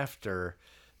or after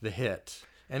the hit,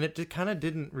 and it kind of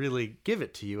didn't really give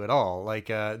it to you at all. Like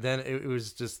then it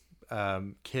was just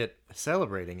Kit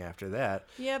celebrating after that.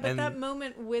 Yeah, but And- that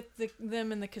moment with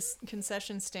them in the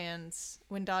concession stands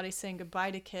when Dottie's saying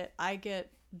goodbye to Kit, I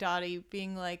get Dottie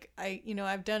being like,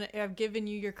 I've done it. I've given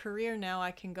you your career. Now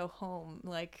I can go home.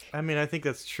 Like, I mean, I think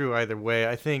that's true either way.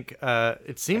 I think it I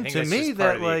seemed think to that's me just part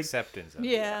that of the like acceptance of it.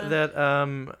 yeah,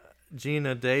 that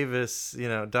Gina Davis,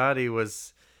 Dottie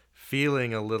was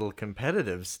feeling a little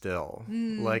competitive still.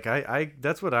 Like I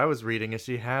that's what I was reading, is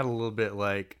she had a little bit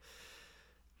like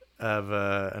of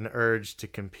an urge to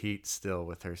compete still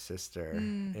with her sister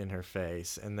in her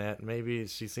face, and that maybe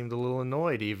she seemed a little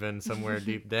annoyed even somewhere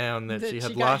deep down that That she she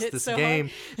had got lost hit this so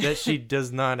game that she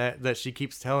does not that she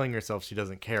keeps telling herself she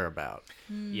doesn't care about.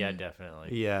 Yeah,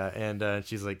 definitely. Yeah, and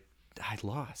she's like, I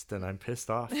lost and I'm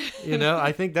pissed off.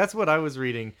 I think that's what I was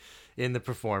reading in the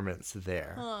performance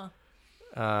there.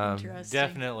 interesting.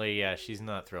 Definitely, yeah. She's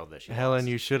not thrilled that she Helen, lost.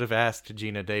 you should have asked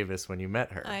Gina Davis when you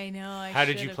met her. I know. How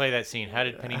did you play that scene? How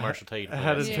did Penny Marshall tell you to play How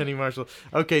that does scene? Penny Marshall?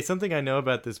 Okay, something I know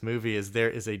about this movie is there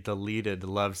is a deleted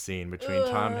love scene between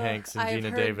Tom Hanks and I've Gina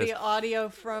heard Davis. the audio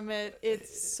from it.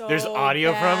 It's so There's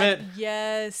audio from bad. it?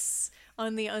 Yes.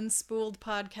 On the Unspooled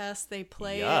podcast, they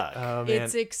play Yuck. it. Oh, man.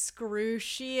 It's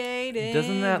excruciating.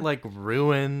 Doesn't that like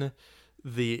ruin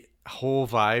the whole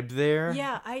vibe there?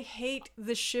 Yeah, I hate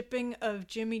the shipping of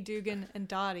Jimmy Dugan and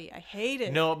Dottie. I hate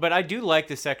it. No, but I do like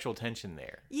the sexual tension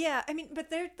there. Yeah, I mean, but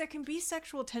there can be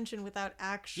sexual tension without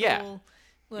actual. Yeah.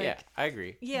 Like, Yeah, I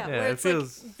agree. Yeah, Yeah, where it it's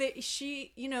feels-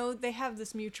 like they have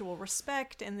this mutual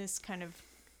respect and this kind of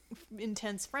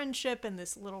intense friendship and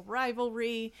this little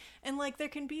rivalry, and like there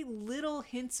can be little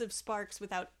hints of sparks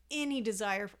without any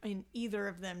desire in either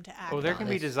of them to act. Well, there on can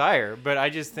it. be desire, but I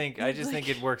just think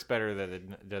it works better that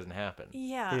it doesn't happen.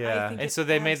 Yeah, Yeah. I think And it so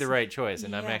they made the adds- right choice,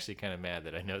 and I'm Yeah. actually kind of mad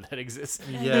that I know that exists.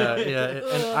 Yeah,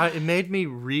 and it made me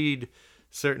read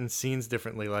certain scenes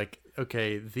differently. Like,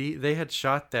 okay, they had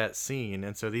shot that scene,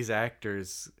 and so these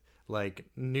actors like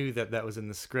knew that was in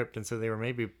the script, and so they were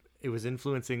maybe it was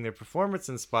influencing their performance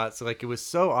in spots. So like it was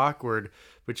so awkward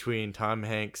between Tom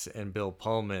Hanks and Bill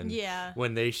Pullman Yeah.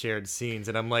 when they shared scenes,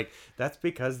 and I'm like, that's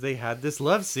because they had this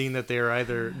love scene that they were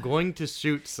either going to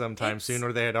shoot sometime It's- soon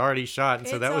or they had already shot, and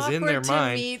so that was in their awkward to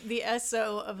mind. meet the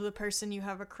SO of the person you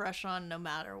have a crush on, no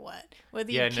matter what,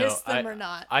 whether Yeah, you no, kiss them or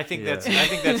not. I think Yeah. I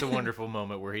think that's a wonderful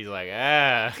moment where he's like,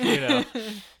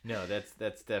 No,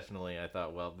 that's definitely. I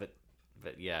thought, well, but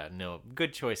But yeah, no,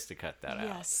 good choice to cut that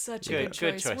Yeah, out. such a Good- good good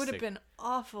choice. choice Would have to- been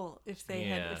awful if they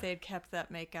Yeah. had kept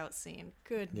that makeout scene.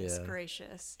 Goodness Yeah.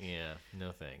 gracious. Yeah,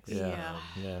 no thanks. Yeah.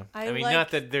 Yeah. I mean, like, not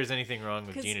that there's anything wrong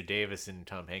with 'cause- Gina Davis and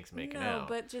Tom Hanks making no, out.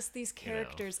 but just these you know.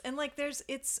 characters, and like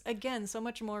it's again so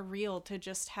much more real to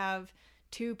just have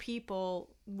two people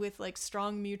with like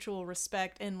strong mutual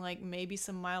respect and like maybe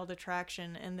some mild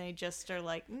attraction, and they just are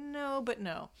like no, but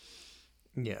no.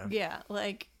 Yeah. Yeah,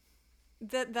 like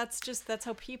that's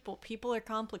how people are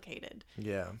complicated.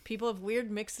 Yeah. People have weird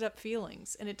mixed up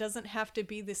feelings, and it doesn't have to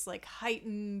be this like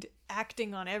heightened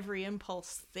acting on every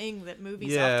impulse thing that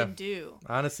movies Yeah. often do.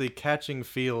 Honestly, catching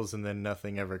feels and then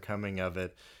nothing ever coming of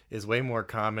it is way more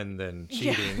common than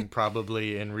cheating,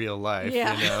 probably in real life.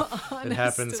 Yeah, You know, it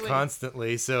happens honestly.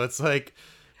 constantly. So it's like,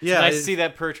 It's yeah, nice to see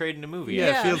that portrayed in a movie. Yeah,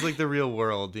 Yeah. it feels like the real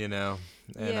world, you know.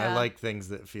 And I Yeah. like things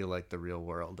that feel like the real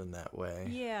world in that way.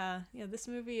 Yeah, this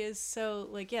movie is so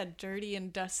like dirty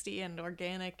and dusty and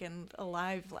organic and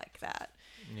alive like that.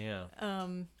 Yeah.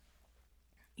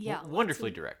 Yeah, W-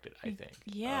 wonderfully directed, I think.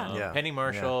 Yeah. Yeah. Penny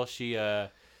Marshall, she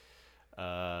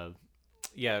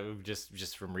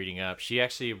just from reading up, she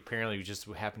actually apparently just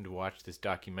happened to watch this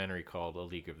documentary called A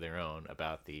League of Their Own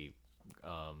about the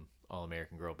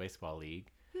All-American Girl Baseball League.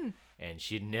 And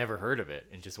she had never heard of it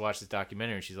and just watched this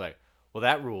documentary, and she's like, well,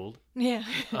 that ruled. Yeah.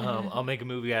 I'll make a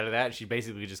movie out of that. And she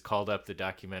basically just called up the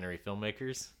documentary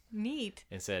filmmakers Neat.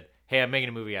 and said, hey, I'm making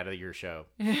a movie out of your show.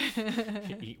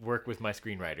 Work with my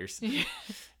screenwriters.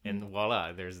 And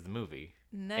voila, there's the movie.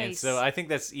 Nice. And so I think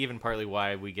that's even partly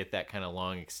why we get that kind of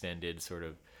long extended sort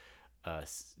of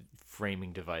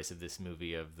framing device of this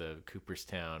movie of the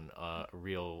Cooperstown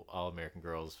real All-American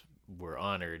Girls were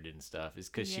honored and stuff, is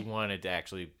because she Yeah. wanted to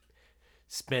actually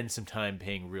spend some time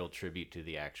paying real tribute to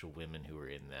the actual women who were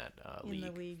in that league.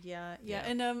 In the league, yeah. Yeah.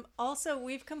 And also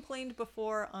we've complained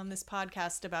before on this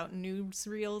podcast about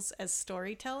newsreels as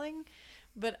storytelling,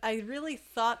 but I really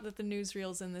thought that the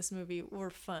newsreels in this movie were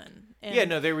fun. And Yeah,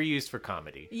 no, they were used for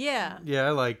comedy. Yeah. Yeah,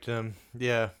 I liked them.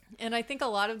 Yeah. And I think a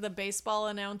lot of the baseball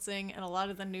announcing and a lot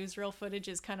of the newsreel footage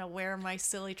is kind of where my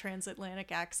silly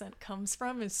transatlantic accent comes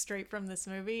from, is straight from this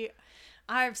movie.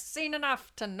 I've seen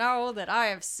enough to know that I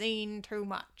have seen too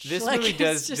much. This Like, movie it's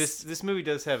does just- this movie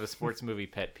does have a sports movie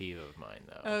pet peeve of mine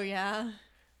though, Oh yeah.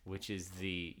 which is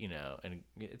the and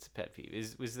it's a pet peeve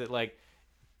is that like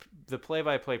the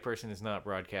play-by-play person is not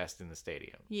broadcast in the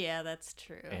stadium. Yeah, that's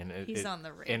true. And He's on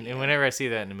the radio. And whenever I see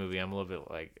that in a movie, I'm a little bit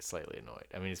like slightly annoyed.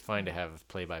 I mean, it's fine to have a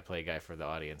play-by-play guy for the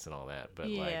audience and all that, but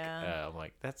Yeah. I'm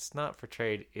like, that's not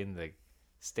portrayed in the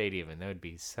stadium, and that would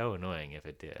be so annoying if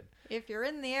it did. If you're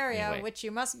in the area, Anyway. which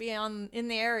you must be in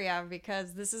the area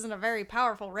because this isn't a very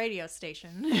powerful radio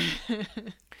station.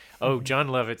 Oh, John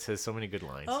Lovitz has so many good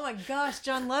lines. Oh my gosh,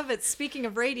 John Lovitz. Speaking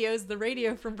of radios, the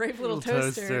radio from Brave Little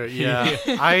Toaster. Yeah.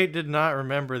 I did not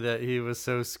remember that he was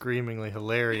so screamingly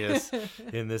hilarious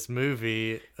in this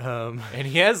movie. And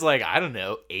he has like, I don't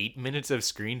know, 8 minutes of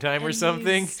screen time or And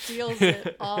something. He steals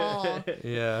it all.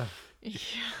 Yeah.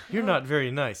 You're not very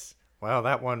nice. Wow,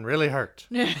 that one really hurt.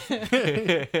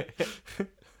 Yeah,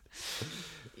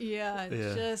 Yeah.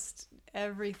 just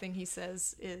everything he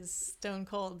says is stone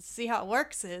cold. See how it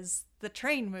works is the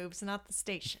train moves, not the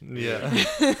station. Yeah.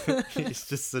 He's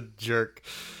just a jerk.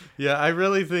 Yeah, I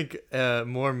really think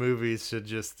more movies should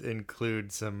just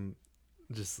include some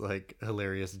just like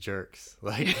hilarious jerks.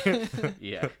 Like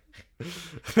Yeah.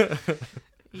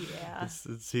 Yeah.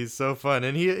 he's so fun,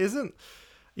 and he isn't,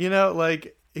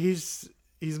 like he's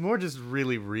more just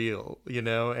really real,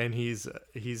 and he's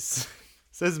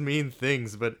says mean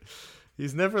things, but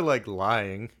he's never like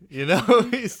lying,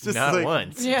 he's just Not like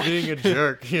once. Yeah. being a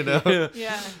jerk,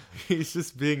 Yeah. he's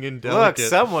just being Look, indelicate.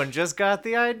 someone just got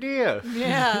the idea.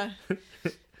 Yeah.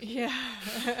 Yeah.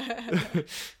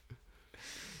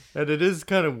 And it is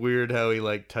kind of weird how he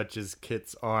like touches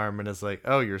Kit's arm and is like,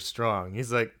 "Oh, you're strong." He's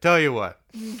like, "Tell you what,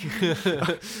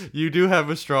 you do have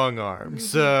a strong arm,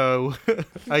 so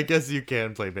I guess you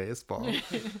can play baseball."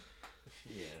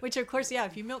 Which, of course, yeah,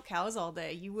 if you milk cows all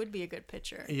day, you would be a good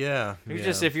pitcher. Yeah, You're yeah.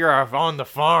 just, if you're on the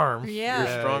farm, Yeah.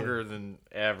 you're stronger than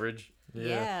average.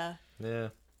 Yeah. yeah.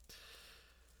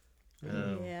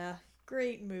 Yeah.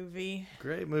 Great movie.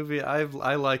 Great movie. I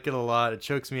like it a lot. It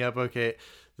chokes me up. Okay,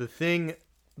 the thing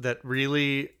that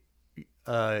really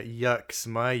yucks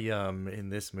my yum in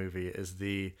this movie is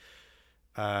the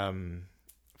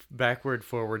backward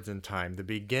forwards in time. The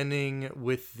beginning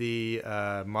with the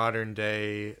modern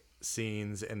day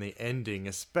scenes and the ending,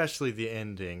 especially the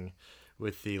ending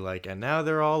with the like, and now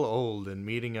they're all old and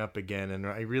meeting up again. And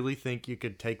I really think you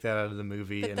could take that out of the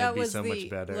movie But and that it'd be was so much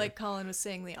better. like Colin was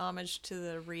saying, the homage to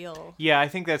the real. Yeah, I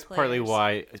think that's partly Players.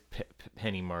 why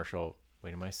Penny Marshall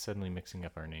Wait, am I suddenly mixing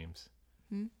up our names?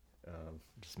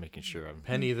 Just making sure I'm.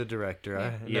 Penny, the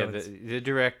director. Yeah, the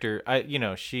director.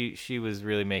 She was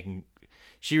really making.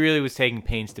 She really was taking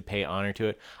pains to pay honor to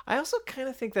it. I also kind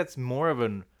of think that's more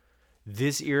of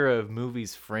this era of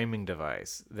movies framing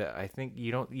device that I think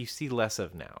you see less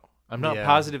of now. I'm not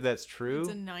positive that's true. It's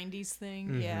a 90s thing.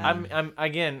 Mm-hmm. Yeah.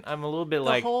 I'm a little bit the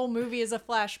like. The whole movie is a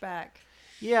flashback.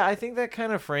 Yeah, I think that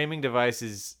kind of framing device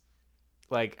is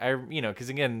like because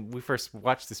again, we first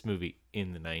watched this movie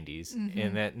in the 90s,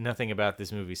 and that nothing about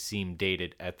this movie seemed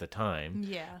dated at the time.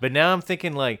 Yeah. But now I'm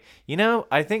thinking like,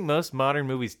 I think most modern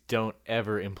movies don't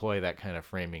ever employ that kind of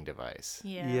framing device.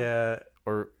 Yeah. Yeah.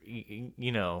 Or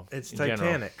it's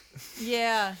Titanic.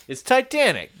 Yeah. It's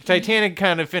Titanic. Titanic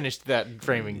kind of finished that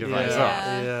framing device off.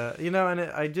 Yeah. And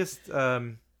I just I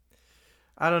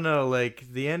don't know, like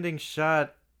the ending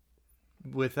shot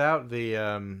without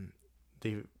the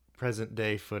present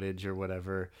day footage or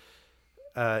whatever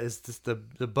is just the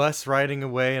bus riding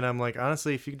away, and I'm like,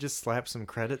 honestly, if you could just slap some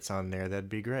credits on there, that'd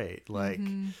be great. Like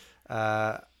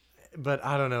but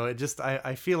I don't know, it just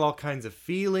I feel all kinds of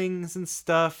feelings and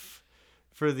stuff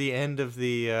for the end of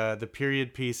the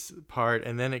period piece part,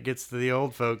 and then it gets to the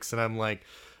old folks, and I'm like,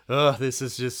 oh, this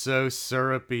is just so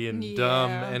syrupy and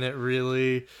dumb, and it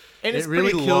really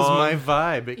kills my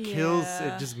vibe.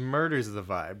 It just murders the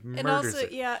vibe.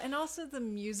 And also the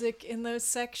music in those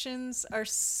sections are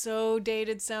so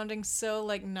dated sounding, so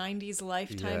like 90s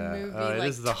Lifetime movie. It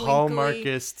is the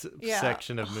Hallmarkist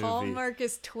section of movie.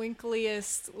 Hallmarkist,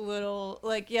 twinkliest little,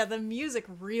 the music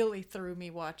really threw me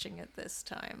watching it this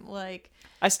time. Like,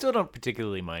 I still don't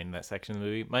particularly mind that section of the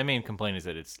movie. My main complaint is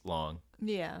that it's long.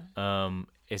 Yeah.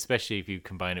 Especially if you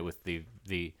combine it with the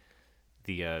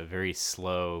very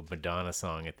slow Madonna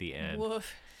song at the end,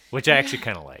 which I actually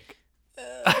kind of like.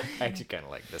 I actually kind of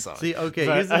like the song. See, okay,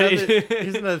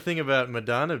 here's another thing about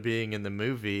Madonna being in the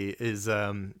movie is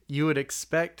you would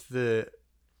expect the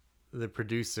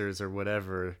producers or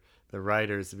whatever, the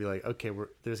writers, to be like, okay,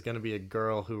 there's going to be a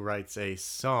girl who writes a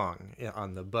song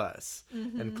on the bus,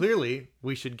 and clearly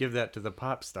we should give that to the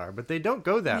pop star, but they don't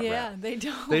go that route. Yeah, they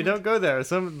don't. They don't go there.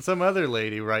 Some other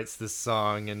lady writes this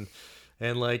song, and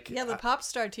like, the pop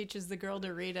star teaches the girl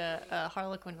to read a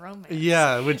Harlequin romance.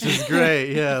 Yeah, which is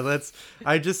great. Yeah,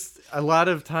 a lot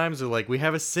of times are like, we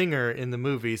have a singer in the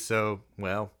movie, so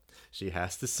she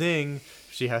has to sing.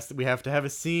 We have to have a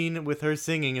scene with her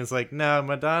singing. It's like, no,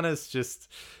 Madonna's just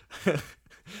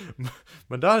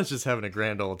having a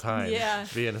grand old time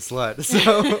being a slut.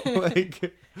 So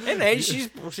like, and then she's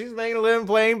making a living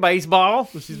playing baseball.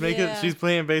 She's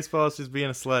playing baseball. She's being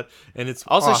a slut, and it's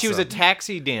also awesome. She was a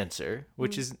taxi dancer,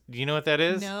 which is, do you know what that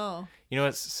is? No. You know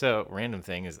what's so random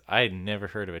thing is I had never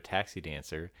heard of a taxi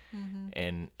dancer,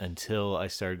 and until I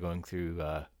started going through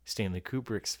Stanley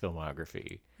Kubrick's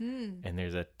filmography, and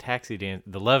there's a taxi dance.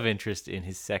 The love interest in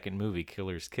his second movie,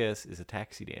 Killer's Kiss, is a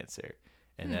taxi dancer.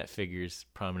 And that figures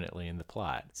prominently in the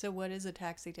plot. So what is a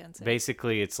taxi dancer?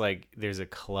 Basically, it's like there's a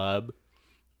club.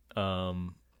 I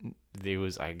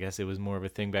guess it was more of a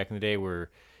thing back in the day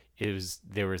where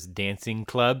there was dancing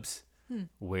clubs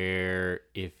where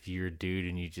if you're a dude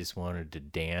and you just wanted to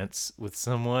dance with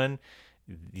someone,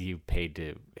 you paid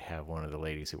to have one of the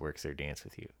ladies who works there dance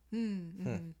with you.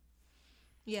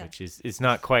 Yeah, which it's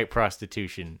not quite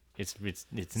prostitution. It's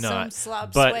not.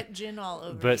 Some sweat gin all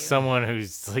over. But you. Someone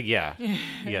who's like,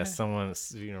 someone,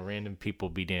 random people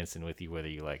be dancing with you whether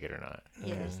you like it or not.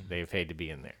 Yeah, they paid to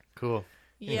be in there. Cool.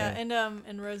 Yeah,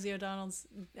 and Rosie O'Donnell's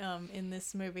in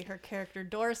this movie, her character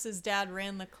Doris's dad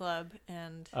ran the club,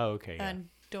 and and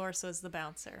Doris was the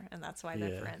bouncer, and that's why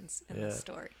they're friends in the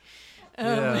story.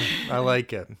 I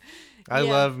like it. I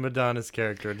love Madonna's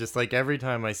character. Just like every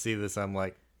time I see this, I'm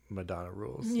like, Madonna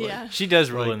rules. Yeah, she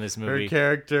does rule in this movie. Her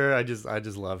character, I just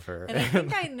love her. And I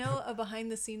think I know a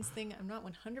behind the scenes thing. I'm not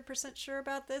 100% sure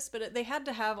about this, but they had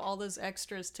to have all those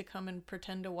extras to come and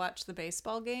pretend to watch the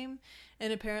baseball game.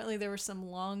 And apparently there were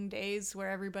some long days where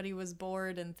everybody was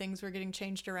bored and things were getting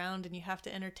changed around, and you have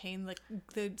to entertain the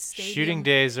stadium. Shooting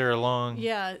days are long.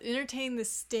 Yeah, entertain the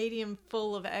stadium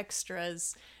full of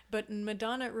extras. But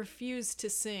Madonna refused to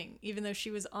sing, even though she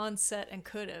was on set and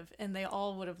could have, and they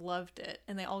all would have loved it,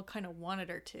 and they all kind of wanted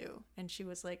her to. And she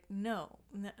was like, no,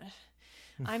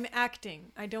 I'm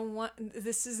acting. I don't want,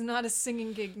 this is not a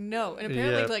singing gig, no. And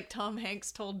apparently, Tom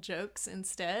Hanks told jokes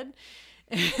instead,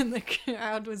 and the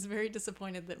crowd was very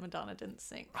disappointed that Madonna didn't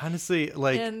sing. Honestly,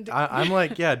 I'm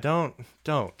like, don't.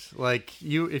 Like,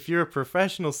 if you're a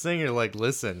professional singer,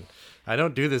 listen, I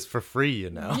don't do this for free, you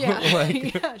know. Yeah,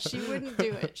 Like, yeah, she wouldn't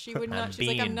do it. She would not. She's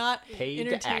like, I'm being not paid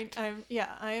to entertaining.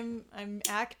 act. I'm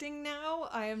acting now.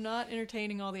 I am not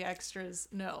entertaining all the extras.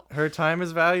 No. her time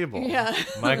is valuable. Yeah.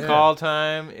 My call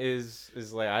time is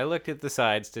like I looked at the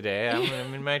sides today.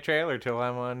 I'm in my trailer till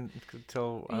I'm on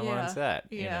set.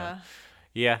 you know? Yeah.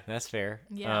 Yeah, that's fair.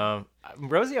 Yeah.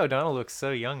 Rosie O'Donnell looks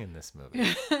so young in this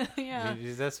movie. Yeah.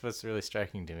 That's what's really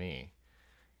striking to me.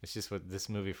 It's just what this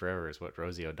movie forever is what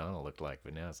Rosie O'Donnell looked like,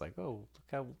 but now it's like, oh,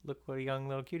 look what a young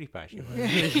little cutie pie she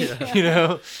was. You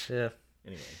know? Yeah.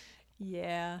 Anyway.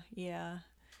 Yeah.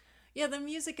 Yeah, the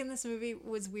music in this movie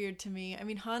was weird to me. I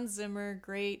mean, Hans Zimmer,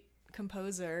 great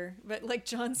composer, but like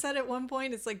John said at one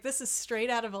point, it's like, this is straight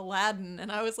out of Aladdin,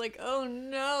 and I was like, oh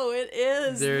no, it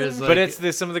is. There's The- like- But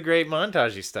it's some of the great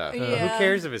montagey stuff. Yeah. Who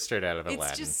cares if it's straight out of Aladdin?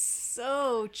 it's just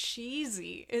so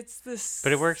cheesy. It's this.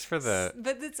 But it works for the.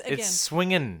 But it's again. It's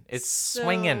swinging. It's so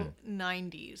swinging.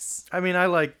 90s. I mean, I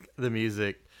like the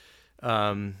music.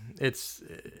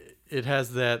 It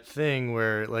has that thing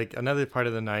where, like, another part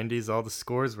of the 90s, all the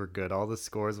scores were good. All the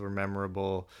scores were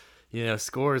memorable. You know,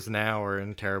 scores now are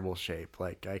in terrible shape.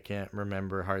 Like, I can't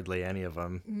remember hardly any of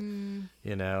them.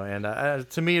 You know, and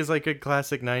to me, it's like a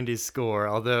classic 90s score.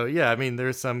 Although, yeah, I mean,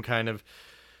 there's some kind of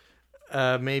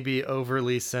maybe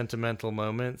overly sentimental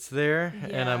moments there.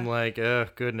 And Yeah. I'm like, oh,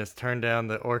 goodness, turn down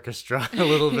the orchestra a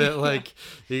little bit. Like,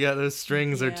 you got those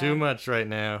strings are Yeah. too much right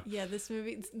now. Yeah, this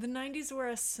movie, the 90s were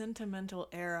a sentimental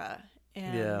era.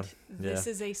 And Yeah, this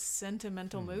yeah. is a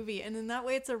sentimental movie. And in that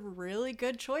way, it's a really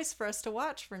good choice for us to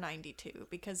watch for 92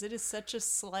 because it is such a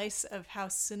slice of how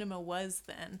cinema was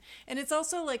then. And it's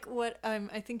also like what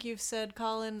I think you've said,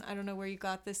 Colin, I don't know where you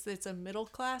got this, that it's a middle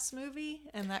class movie.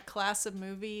 And that class of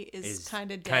movie is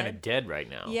kind of dead. Kind of dead right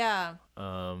now. Yeah.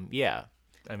 Yeah.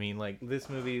 I mean, like this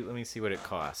movie. Let me see what it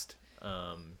cost.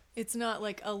 It's not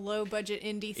like a low budget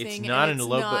indie thing. not and in a it's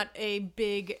low not a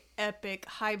big, epic,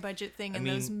 high budget thing. And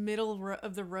those mean- middle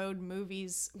of the road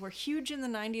movies were huge in the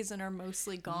 90s and are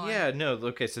mostly gone. Yeah. No.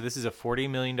 Okay. So this is a $40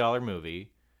 million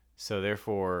movie. So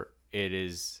therefore, it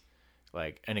is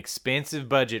like an expansive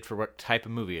budget for what type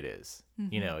of movie it is.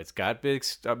 You know, it's got big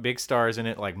stars in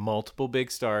it, like multiple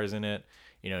big stars in it.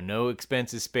 You know, no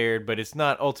expenses spared, but it's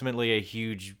not ultimately a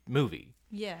huge movie.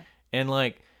 Yeah. And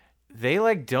like they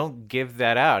like don't give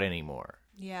that out anymore.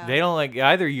 Yeah. They don't like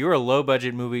either you're a low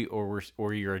budget movie or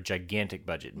you're a gigantic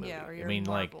budget movie. Yeah, or you're I mean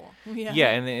Marvel. like Yeah.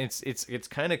 and it's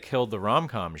kind of killed the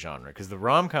rom-com genre because the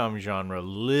rom-com genre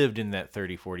lived in that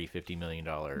 30, 40, 50 million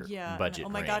dollar Yeah. budget Oh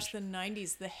my range. gosh, the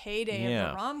 90s, the heyday of Yeah.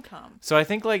 the rom-com. So I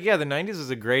think like the 90s was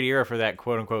a great era for that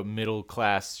quote unquote middle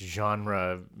class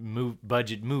genre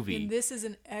budget movie. And this is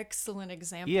an excellent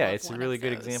example Yeah, of it's a one really of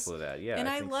good those. example of that. Yeah. And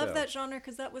I think love so. that genre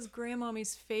because that was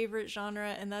Grandmommy's favorite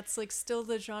genre, and that's like still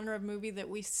the genre of movie that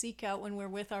we seek out when we're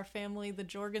with our family, the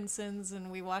Jorgensens, and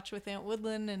we watch with Aunt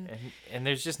Woodland, and And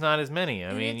there's just not as many.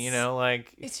 I mean, you it's- know,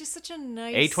 like it's just such a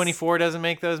nice A24 doesn't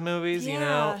make those movies, you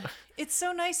know. It's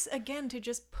so nice again to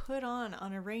just put on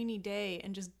a rainy day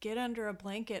and just get under a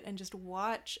blanket and just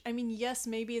watch. I mean, yes,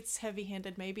 maybe it's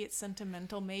heavy-handed, maybe it's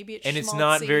sentimental, maybe it's And it's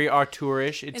not schmaltzy, very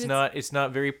auteurish. It's it's-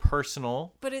 not very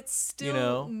personal. but it still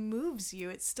know? moves you.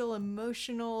 It's still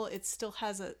emotional. It still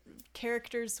has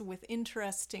characters with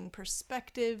interesting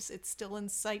perspectives. It's still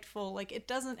insightful. Like, it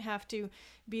doesn't have to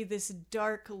be this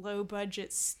dark,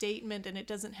 low-budget statement, and it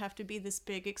doesn't have to be this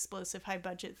big, explosive,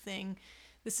 high-budget thing.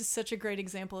 This is such a great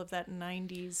example of that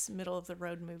 90s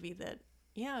middle-of-the-road movie that,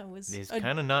 yeah, it was... It's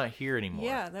kind of not here anymore.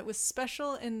 Yeah, that was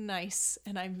special and nice,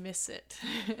 and I miss it.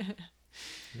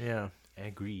 Yeah.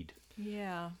 Agreed.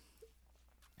 Yeah.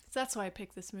 So that's why I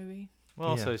picked this movie. Well,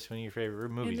 also, Yeah. it's one of your favorite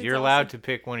movies. it's You're allowed also- to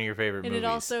pick one of your favorite And movies. it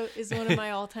also is one of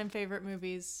my all-time favorite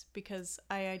movies because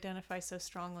I identify so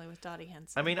strongly with Dottie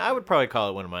Henson. I mean, I would probably call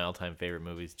it one of my all-time favorite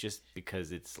movies just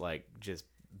because it's like just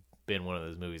been one of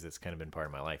those movies that's kind of been part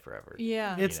of my life forever.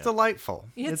 Yeah. It's know. delightful.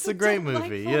 It's a great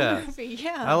movie. delightful Yeah. movie,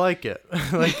 yeah. I like it.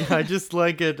 Like, I just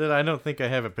like it, and I don't think I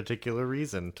have a particular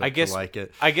reason to, I guess to like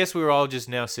it. I guess we were all just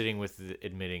now sitting with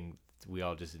admitting we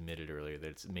all just admitted earlier that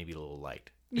it's maybe a little light.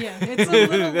 Yeah, it's a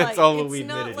little That's light. all It's we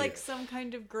not admitted like here. some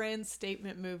kind of grand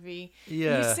statement movie.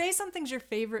 Yeah. You say something's your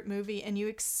favorite movie and you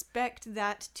expect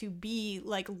that to be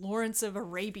like Lawrence of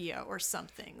Arabia or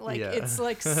something. Like Yeah. it's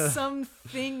like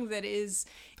something that is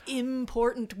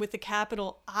important with a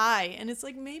capital I. And it's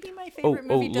like maybe my favorite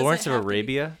movie doesn't Lawrence of have to be-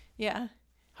 Arabia. Yeah.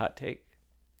 Hot take.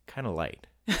 Kind of light.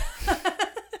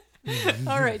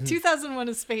 All right, 2001: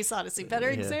 A Space Odyssey. Better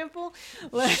Yeah. example?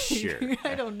 Like, Sure.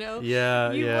 I don't know.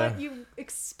 Yeah, yeah. You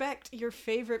expect your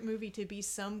favorite movie to be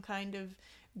some kind of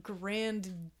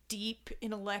grand, deep,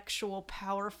 intellectual,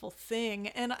 powerful thing.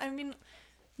 And I mean,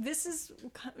 this is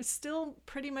still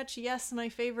pretty much, yes, my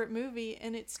favorite movie,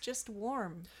 and it's just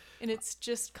warm and it's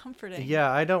just comforting.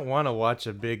 Yeah, I don't want to watch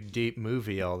a big, deep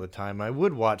movie all the time. I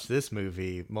would watch this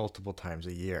movie multiple times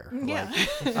a year. Yeah.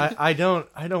 Like, I don't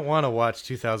want to watch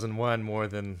 2001 more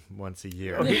than once a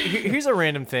year. Here's a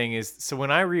random thing: is so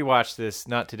when I rewatched this,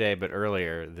 not today but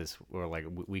earlier this, or like a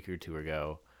week or two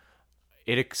ago,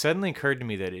 it suddenly occurred to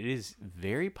me that it is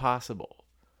very possible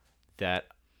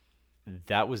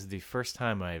that was the first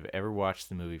time I've ever watched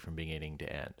the movie from beginning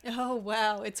to end. Oh,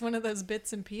 wow. It's one of those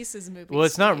bits and pieces movies. Well,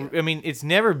 it's for not. you. I mean, it's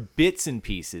never bits and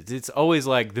pieces. It's always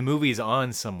like the movie's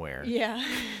on somewhere. Yeah.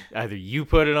 Either you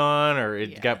put it on, or it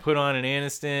Yeah. got put on in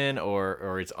Aniston,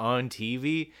 or it's on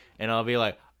TV, and I'll be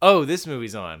like, "Oh, this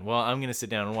movie's on. Well, I'm gonna sit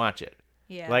down and watch it."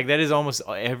 Yeah. Like that is almost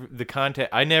the content.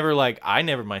 I never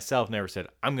myself never said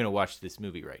I'm gonna watch this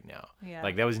movie right now. Yeah.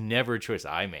 Like that was never a choice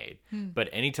I made. But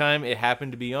anytime it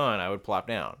happened to be on, I would plop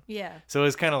down. Yeah. So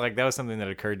it's kind of like that was something that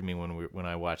occurred to me when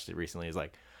I watched it recently. Is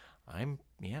like,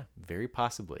 very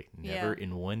possibly never Yeah.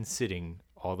 in one sitting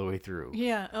all the way through.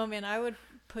 Yeah. Oh man, I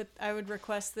would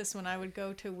request this when I would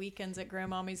go to weekends at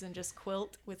Grandmommy's and just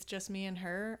quilt with just me and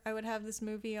her. I would have this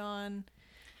movie on.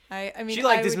 I mean, She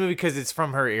liked I this would- movie because it's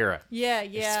from her era. Yeah,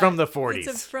 yeah. It's from the 40s.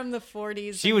 It's from the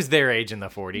 40s. She was their age in the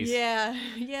 40s. Yeah,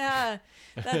 yeah.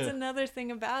 That's another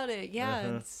thing about it.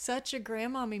 Yeah, it's such a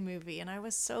Grandmommy movie, and I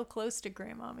was so close to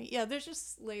Grandmommy. Yeah, there's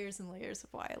just layers and layers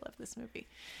of why I love this movie.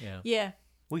 Yeah. Yeah,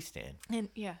 We stand. and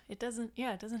it doesn't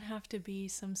have to be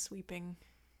some sweeping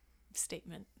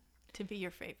statement to be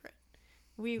your favorite.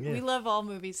 We love all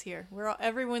movies here.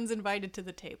 Everyone's invited to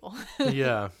the table.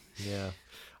 Yeah.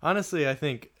 Honestly, I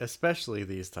think especially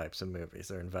these types of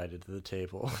movies are invited to the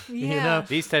table. You Yeah. know?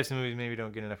 These types of movies maybe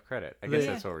don't get enough credit. I guess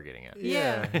Yeah. that's what we're getting at.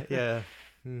 Yeah.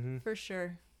 Yeah. For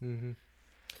sure.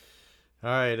 All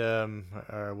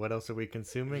right. What else are we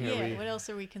consuming? Yeah, what else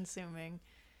are we consuming?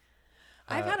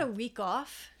 I've had a week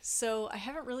off, so I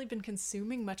haven't really been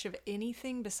consuming much of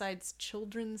anything besides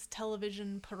children's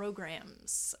television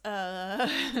programs.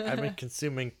 I've been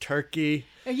consuming turkey,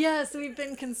 Yes, we've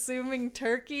been consuming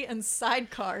turkey and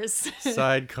sidecars.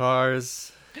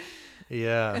 sidecars.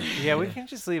 Yeah. Yeah, we can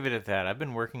just leave it at that. I've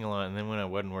been working a lot, and then when I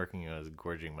wasn't working, I was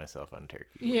gorging myself on turkey.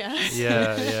 Yeah.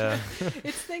 Yeah.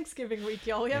 It's Thanksgiving week,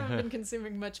 y'all. We haven't been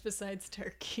consuming much besides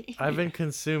turkey. I've been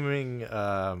consuming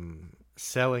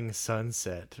Selling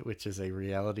Sunset, which is a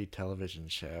reality television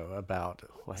show about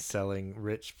selling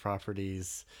rich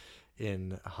properties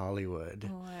in Hollywood.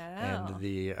 Wow. And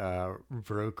the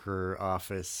broker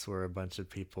office where a bunch of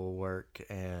people work,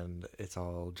 and it's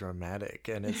all dramatic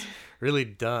and it's really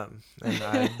dumb, and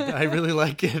I really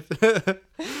like it.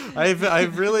 I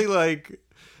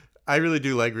really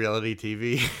do like reality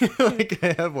TV. Like,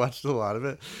 I have watched a lot of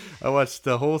it. I watched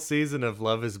the whole season of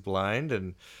Love is Blind,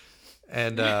 and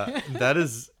that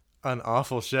is an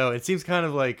awful show. It seems kind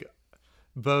of like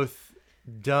both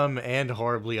dumb and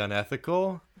horribly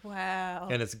unethical. Wow.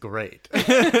 And it's great. There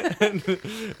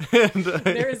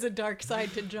is a dark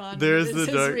side to John. There's This the is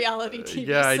dark reality TV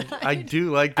Yeah, side. I do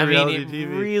like the I mean, reality it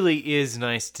TV. really is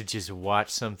nice to just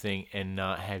watch something and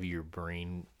not have your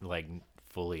brain like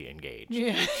fully engaged.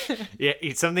 Yeah. Yeah,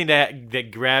 it's something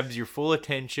that grabs your full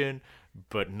attention,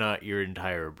 but not your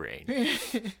entire brain.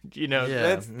 You know,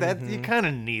 Yeah, that you kind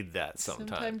of need that sometimes.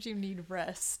 Sometimes you need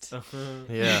rest.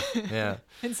 Yeah.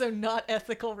 And so not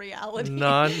ethical reality.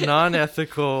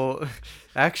 Non-ethical,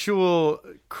 actual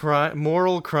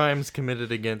moral crimes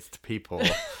committed against people,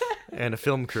 and a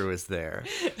film crew is there.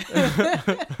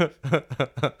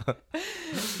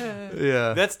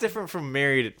 Yeah. That's different from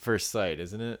Married at First Sight,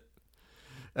 isn't it?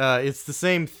 It's the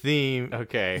same theme.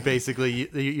 Okay. Basically,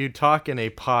 you talk in a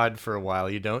pod for a while.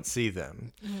 You don't see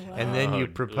them, and then you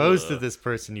propose to this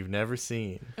person you've never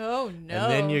seen. Oh no.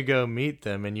 And then you go meet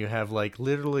them, and you have like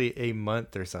literally a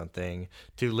month or something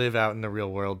to live out in the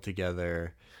real world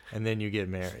together, and then you get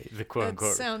married. The quote That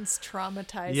unquote. sounds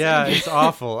traumatizing. Yeah, it's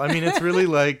awful. I mean, it's really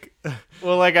like,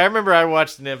 Well, like I remember I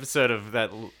watched an episode of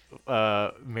that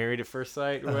Married at First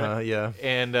Sight, or whatever, yeah.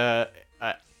 and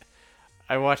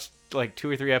I watched like 2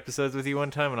 or 3 episodes with you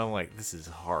one time, and I'm like, this is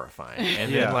horrifying.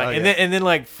 And Yeah, then like, oh, and yeah. then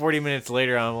like 40 minutes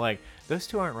later, I'm like, those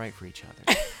two aren't right for each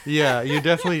other. Yeah, you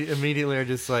definitely immediately are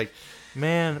just like,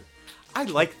 man, I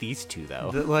like these two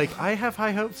though. like I have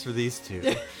high hopes for these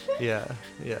two. Yeah.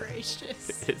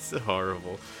 Gracious. It's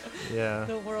horrible. Yeah.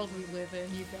 The world we live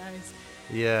in, you guys.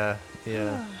 Yeah.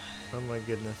 Oh my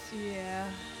goodness. Yeah.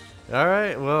 All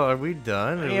right. Well, are we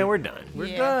done? Yeah, we're done. We're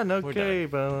Yeah. done. We're Okay.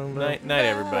 Night,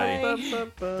 everybody.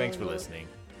 Bye. Thanks for listening.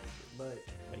 Bye.